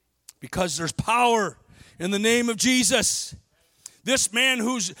 Because there's power in the name of Jesus. This man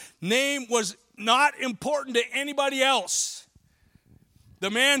whose name was not important to anybody else. The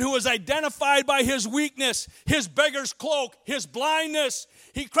man who was identified by his weakness, his beggar's cloak, his blindness.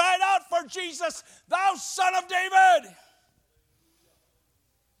 He cried out for Jesus, thou son of David.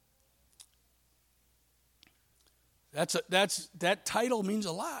 That title means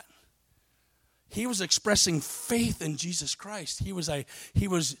a lot. He was expressing faith in Jesus Christ. He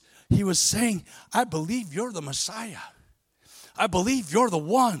was saying, I believe you're the Messiah. I believe you're the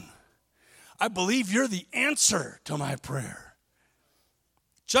one. I believe you're the answer to my prayer.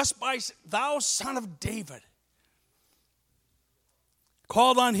 Just by thou son of David.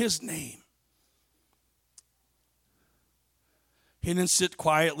 Called on His name. He didn't sit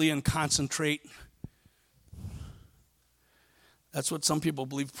quietly and concentrate. That's what some people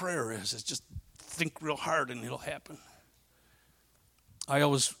believe prayer is. It's just think real hard and it'll happen. I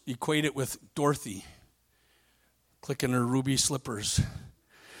always equate it with Dorothy clicking her ruby slippers.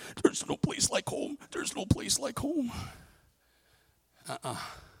 There's no place like home. There's no place like home.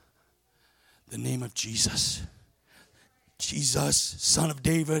 The name of Jesus. Jesus, son of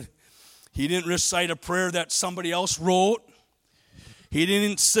David. He didn't recite a prayer that somebody else wrote. He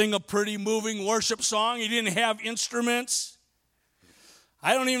didn't sing a pretty moving worship song. He didn't have instruments.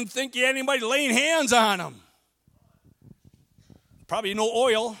 I don't even think he had anybody laying hands on him. Probably no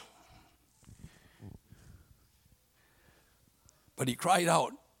oil. But he cried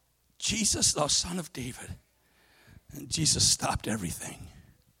out, Jesus, thou son of David. And Jesus stopped everything.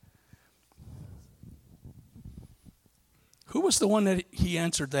 Who was the one that he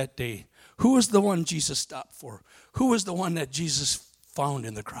answered that day? Who was the one Jesus stopped for? Who was the one that Jesus found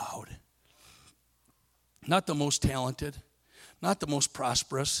in the crowd? Not the most talented, not the most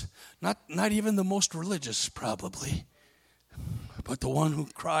prosperous, not even the most religious probably, but the one who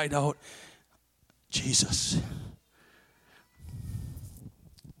cried out, Jesus.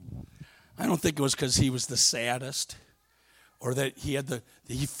 I don't think it was because he was the saddest, or that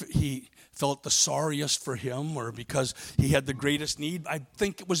he felt the sorriest for him, or because he had the greatest need. I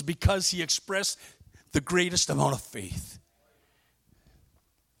think it was because he expressed the greatest amount of faith.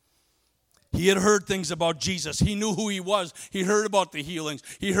 He had heard things about Jesus. He knew who he was. He heard about the healings.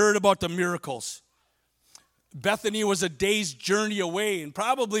 He heard about the miracles. Bethany was a day's journey away, and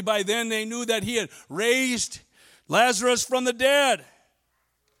probably by then they knew that he had raised Lazarus from the dead.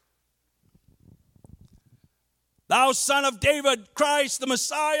 Thou son of David, Christ the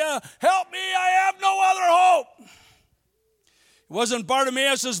Messiah, help me, I have no other hope. It wasn't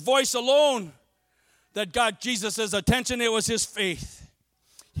Bartimaeus' voice alone that got Jesus' attention, it was his faith.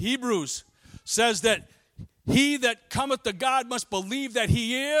 Hebrews says that he that cometh to God must believe that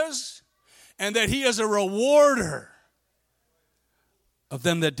he is, and that he is a rewarder of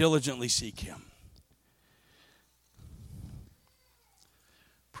them that diligently seek him.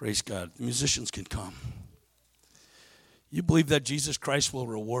 Praise God. The musicians can come. You believe that Jesus Christ will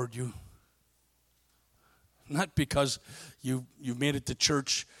reward you? Not because you've made it to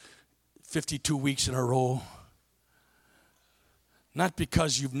church 52 weeks in a row. Not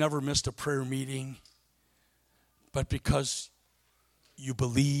because you've never missed a prayer meeting, but because you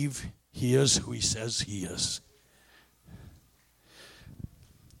believe he is who he says he is.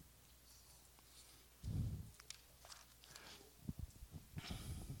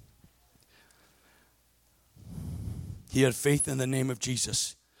 He had faith in the name of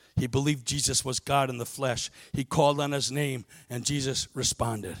Jesus. He believed Jesus was God in the flesh. He called on his name, and Jesus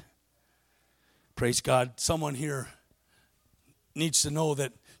responded. Praise God. Someone here needs to know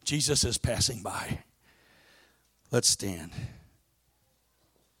that Jesus is passing by. Let's stand.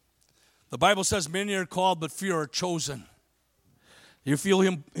 The Bible says many are called, but few are chosen. You feel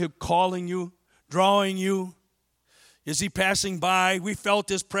him calling you, drawing you? Is he passing by? We felt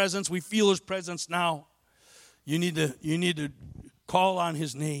his presence. We feel his presence now. You need to call on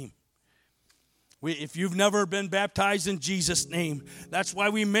his name. If you've never been baptized in Jesus' name, that's why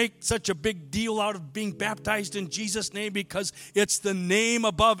we make such a big deal out of being baptized in Jesus' name, because it's the name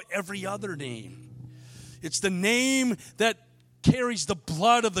above every other name. It's the name that carries the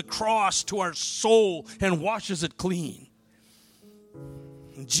blood of the cross to our soul and washes it clean.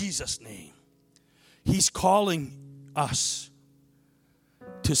 In Jesus' name. He's calling us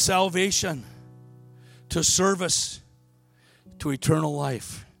to salvation, to service, to eternal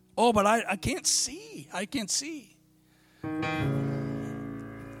life. Oh, but I can't see. I can't see.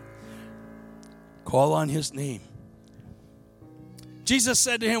 Call on his name. Jesus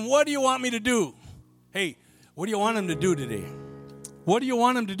said to him, what do you want me to do? Hey, what do you want him to do today? What do you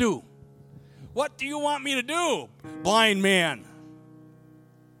want him to do? What do you want me to do, blind man?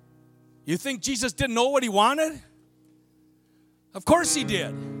 You think Jesus didn't know what he wanted? Of course he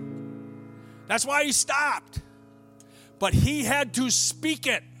did. That's why he stopped. But he had to speak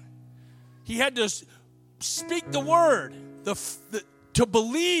it. He had to speak the word. To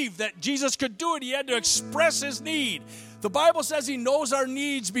believe that Jesus could do it, he had to express his need. The Bible says he knows our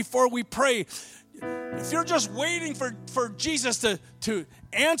needs before we pray. If you're just waiting for Jesus to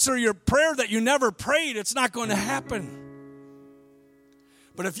answer your prayer that you never prayed, it's not going to happen.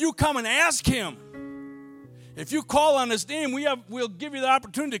 But if you come and ask him, if you call on his name, we'll give you the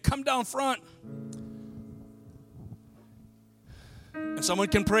opportunity to come down front. And someone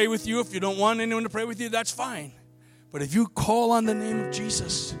can pray with you. If you don't want anyone to pray with you, that's fine. But if you call on the name of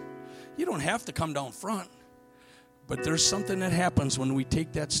Jesus, you don't have to come down front. But there's something that happens when we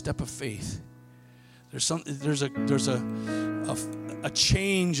take that step of faith. There's a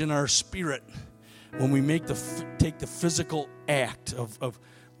change in our spirit when we take the physical act of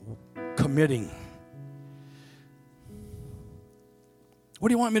committing. What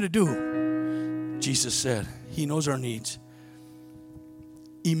do you want me to do? Jesus said, he knows our needs.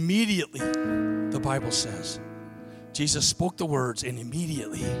 Immediately, the Bible says, Jesus spoke the words, and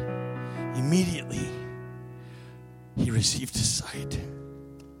immediately, he received his sight.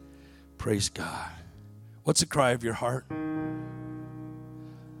 Praise God. What's the cry of your heart?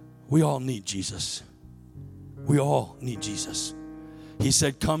 We all need Jesus. We all need Jesus. He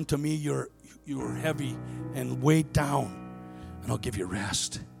said, come to me, you're heavy and weighed down, and I'll give you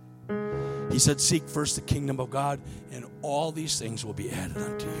rest. He said, seek first the kingdom of God, and all these things will be added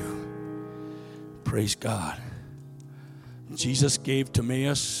unto you. Praise God. Jesus gave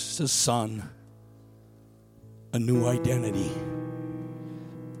Bartimaeus, his son, a new identity.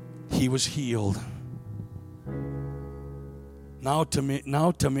 He was healed. Now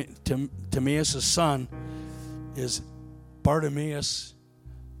Bartimaeus' son is Bartimaeus,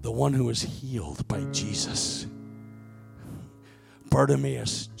 the one who was healed by Jesus.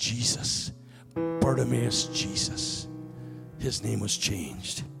 Bartimaeus, Jesus. Bartimaeus, Jesus. His name was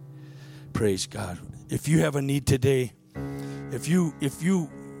changed. Praise God. If you have a need today, if you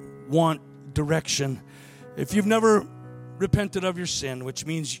want direction, if you've never repented of your sin, which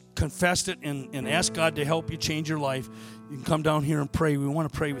means you confessed it and asked God to help you change your life, you can come down here and pray. We want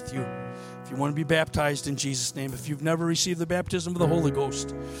to pray with you. If you want to be baptized in Jesus' name, if you've never received the baptism of the Holy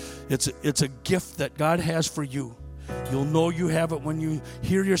Ghost, it's a gift that God has for you. You'll know you have it when you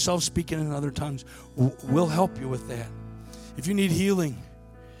hear yourself speaking in other tongues. We'll help you with that. If you need healing,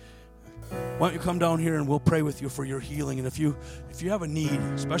 why don't you come down here and we'll pray with you for your healing. And if you have a need,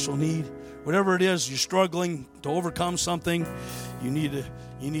 a special need, whatever it is, you're struggling to overcome something, you need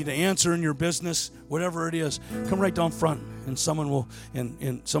an answer in your business, whatever it is, come right down front and someone will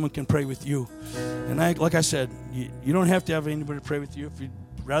and someone can pray with you. And like I said, you don't have to have anybody pray with you. If you'd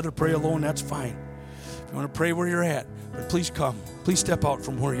rather pray alone, that's fine. If you want to pray where you're at, but please come. Please step out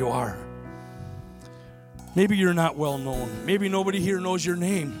from where you are. Maybe you're not well known. Maybe nobody here knows your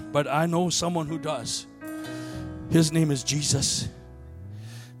name, but I know someone who does. His name is Jesus.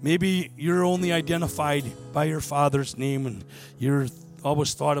 Maybe you're only identified by your father's name and you're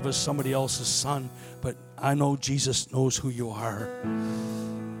always thought of as somebody else's son, but I know Jesus knows who you are.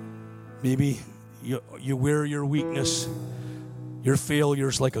 Maybe you wear your weakness, your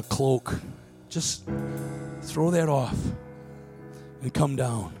failures like a cloak. Just throw that off and come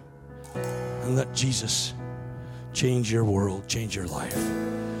down and let Jesus change your world, change your life,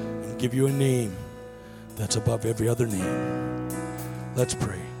 and give you a name that's above every other name. Let's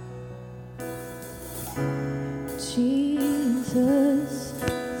pray. Jesus,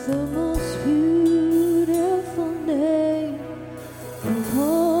 the most beautiful name of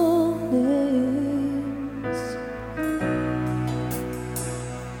all names.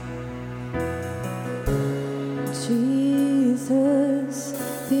 Jesus,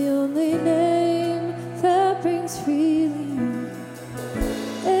 the only name that brings freedom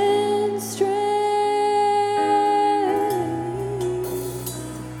and strength.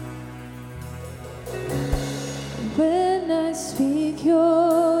 When I speak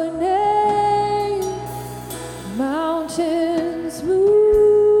your name, mountains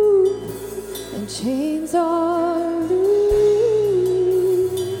move and chains are loose.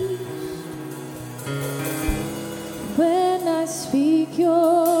 When I speak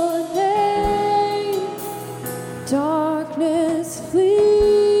your name, darkness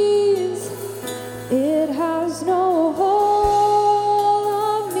flees. It has no hold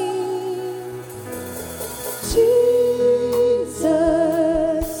on me. Jesus,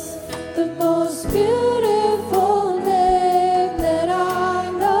 the most beautiful name that I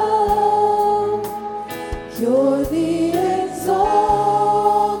know. You're the exalted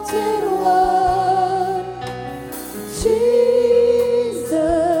one. Jesus,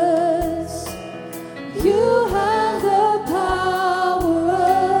 you have the power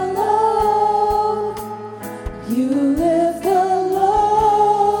alone. You lift the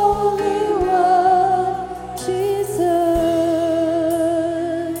lowly one.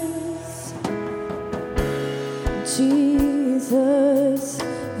 Jesus,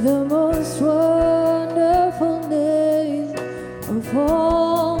 the most wonderful name of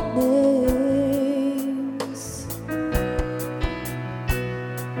all names.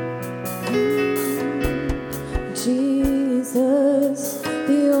 Jesus,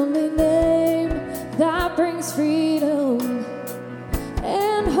 the only name that brings freedom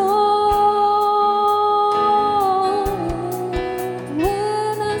and hope.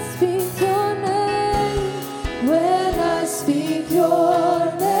 When I speak your name, when I speak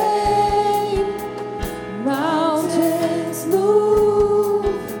your name, mountains move,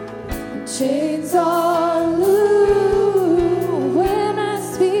 chains are loose. When I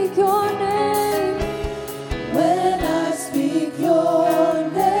speak your name, when I speak your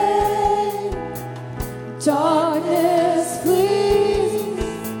name, darkness flees.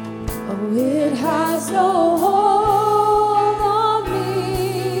 Oh, it has no hold on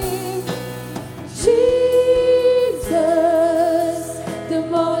me. Jesus, the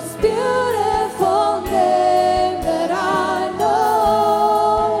most beautiful name that I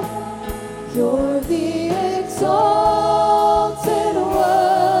know. You're the exalted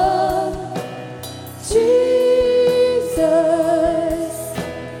one. Jesus,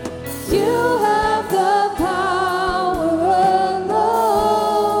 you have the power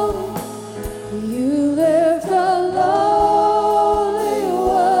alone. You lift the lowly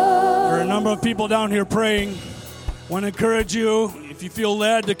one. There are a number of people down here praying. I want to encourage you, if you feel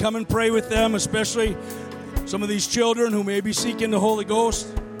led, to come and pray with them, especially some of these children who may be seeking the Holy Ghost.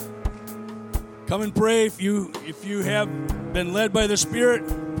 Come and pray if you have been led by the Spirit.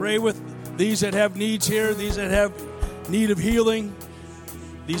 Pray with these that have needs here, these that have need of healing,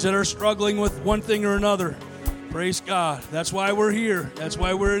 these that are struggling with one thing or another. Praise God. That's why we're here. That's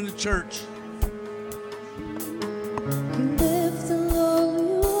why we're in the church. Lift the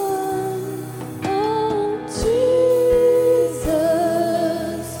lowly one, oh Jesus,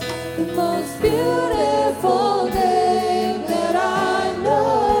 the most beautiful name that I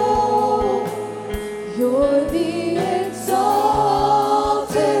know. You're the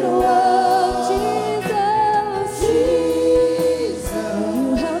exalted one, Jesus, Jesus.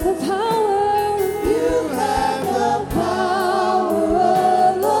 You have the power, you have the power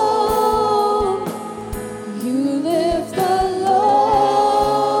alone. You lift the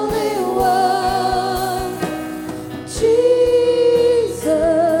lowly one, Jesus.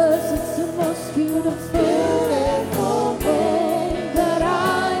 It's the most beautiful name that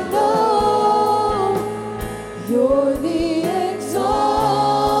I know. You're the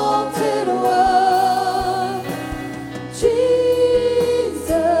exalted one,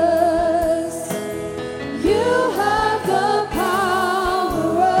 Jesus. You have the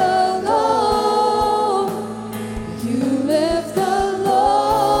power alone. You lift the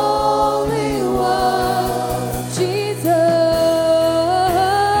lowly one, Jesus.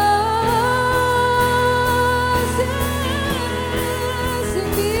 Yes,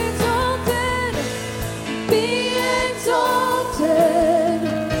 and be exalted, be exalted,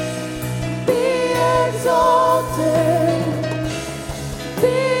 be exalted,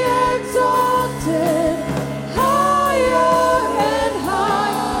 be exalted, higher and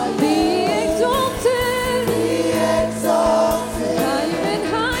higher, be exalted, higher and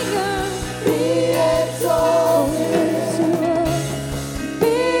higher,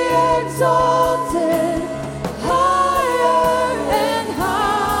 be exalted, higher and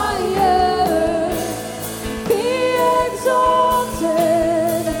higher, be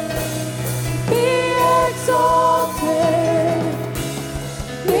exalted, be exalted,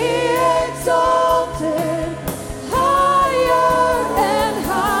 be exalted, higher and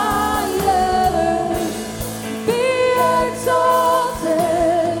higher, be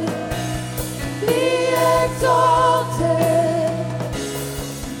exalted, be exalted,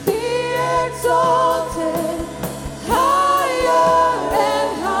 be exalted, higher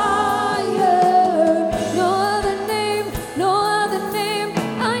and higher. No other name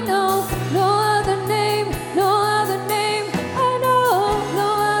I know. No other name I know.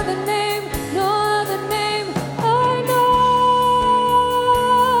 No other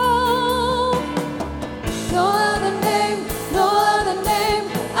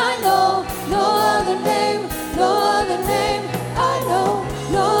name I know. No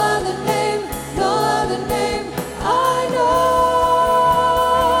other name I know. No other name I know.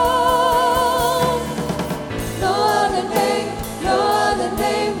 No other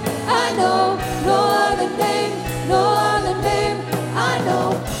name I know. No other name I know. No other name I know.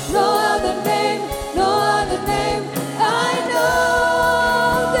 No other name I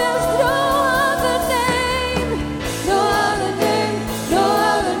know. There's no other name. No other name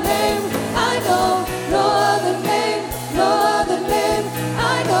I know. No other name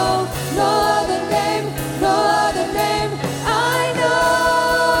I know. No other name I know. No other name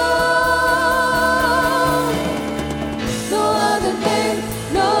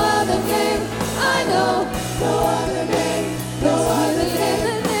I know. No other name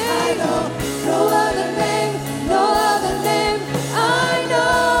I know. No other name I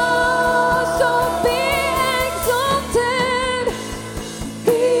know. So be exalted,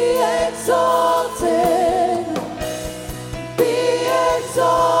 be exalted, be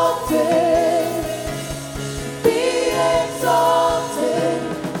exalted, be exalted,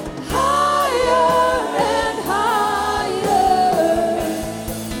 higher and higher,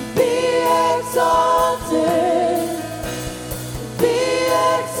 be exalted, be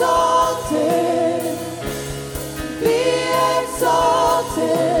exalted, be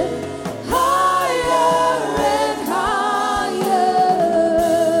exalted, higher and higher,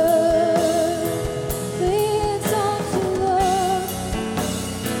 be exalted, Lord.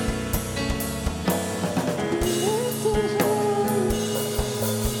 Lifted high.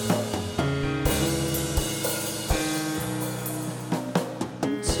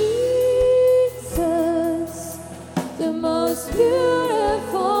 Jesus, the most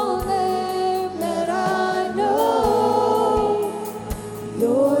beautiful name that I know.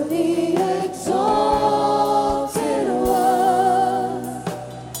 You're the exalted one,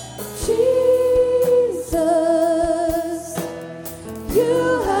 Jesus.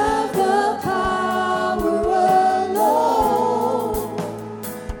 You have the power alone.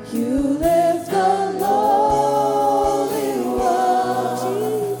 You lift the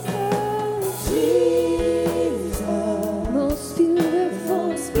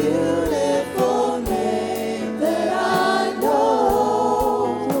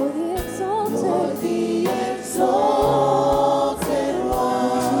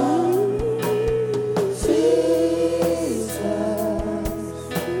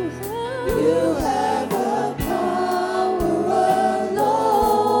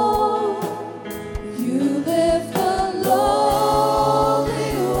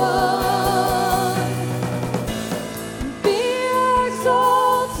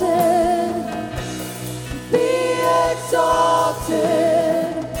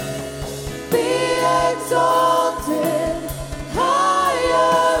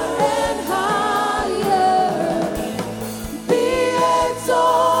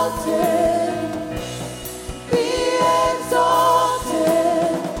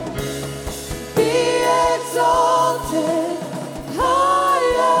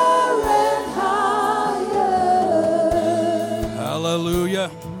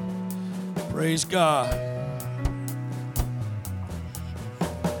Praise God.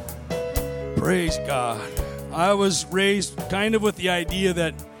 Praise God. I was raised kind of with the idea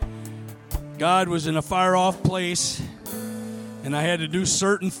that God was in a far-off place and I had to do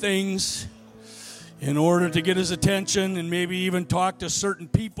certain things in order to get his attention and maybe even talk to certain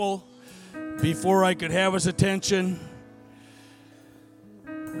people before I could have his attention.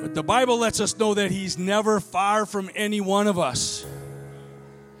 But the Bible lets us know that he's never far from any one of us,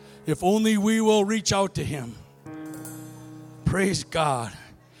 if only we will reach out to him. Praise God.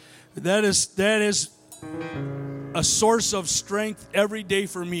 That is a source of strength every day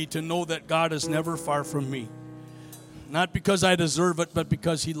for me to know that God is never far from me. Not because I deserve it, but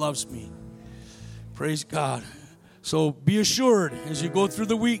because he loves me. Praise God. So be assured as you go through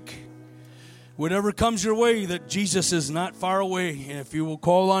the week, whatever comes your way, that Jesus is not far away. And if you will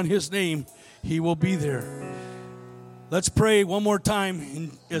call on his name, he will be there. Let's pray one more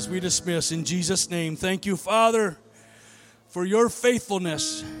time as we dismiss in Jesus' name. Thank you, Father, for your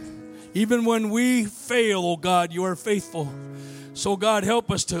faithfulness. Even when we fail, oh God, you are faithful. So God,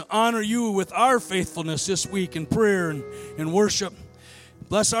 help us to honor you with our faithfulness this week in prayer and worship.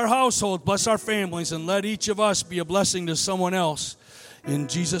 Bless our household, bless our families, and let each of us be a blessing to someone else. In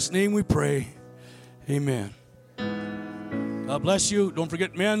Jesus' name we pray. Amen. God bless you. Don't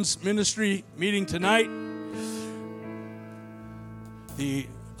forget men's ministry meeting tonight. The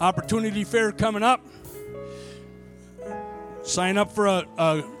opportunity fair coming up. Sign up for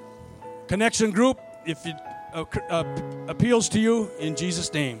a connection group if it appeals to you in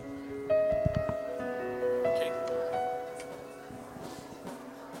Jesus' name.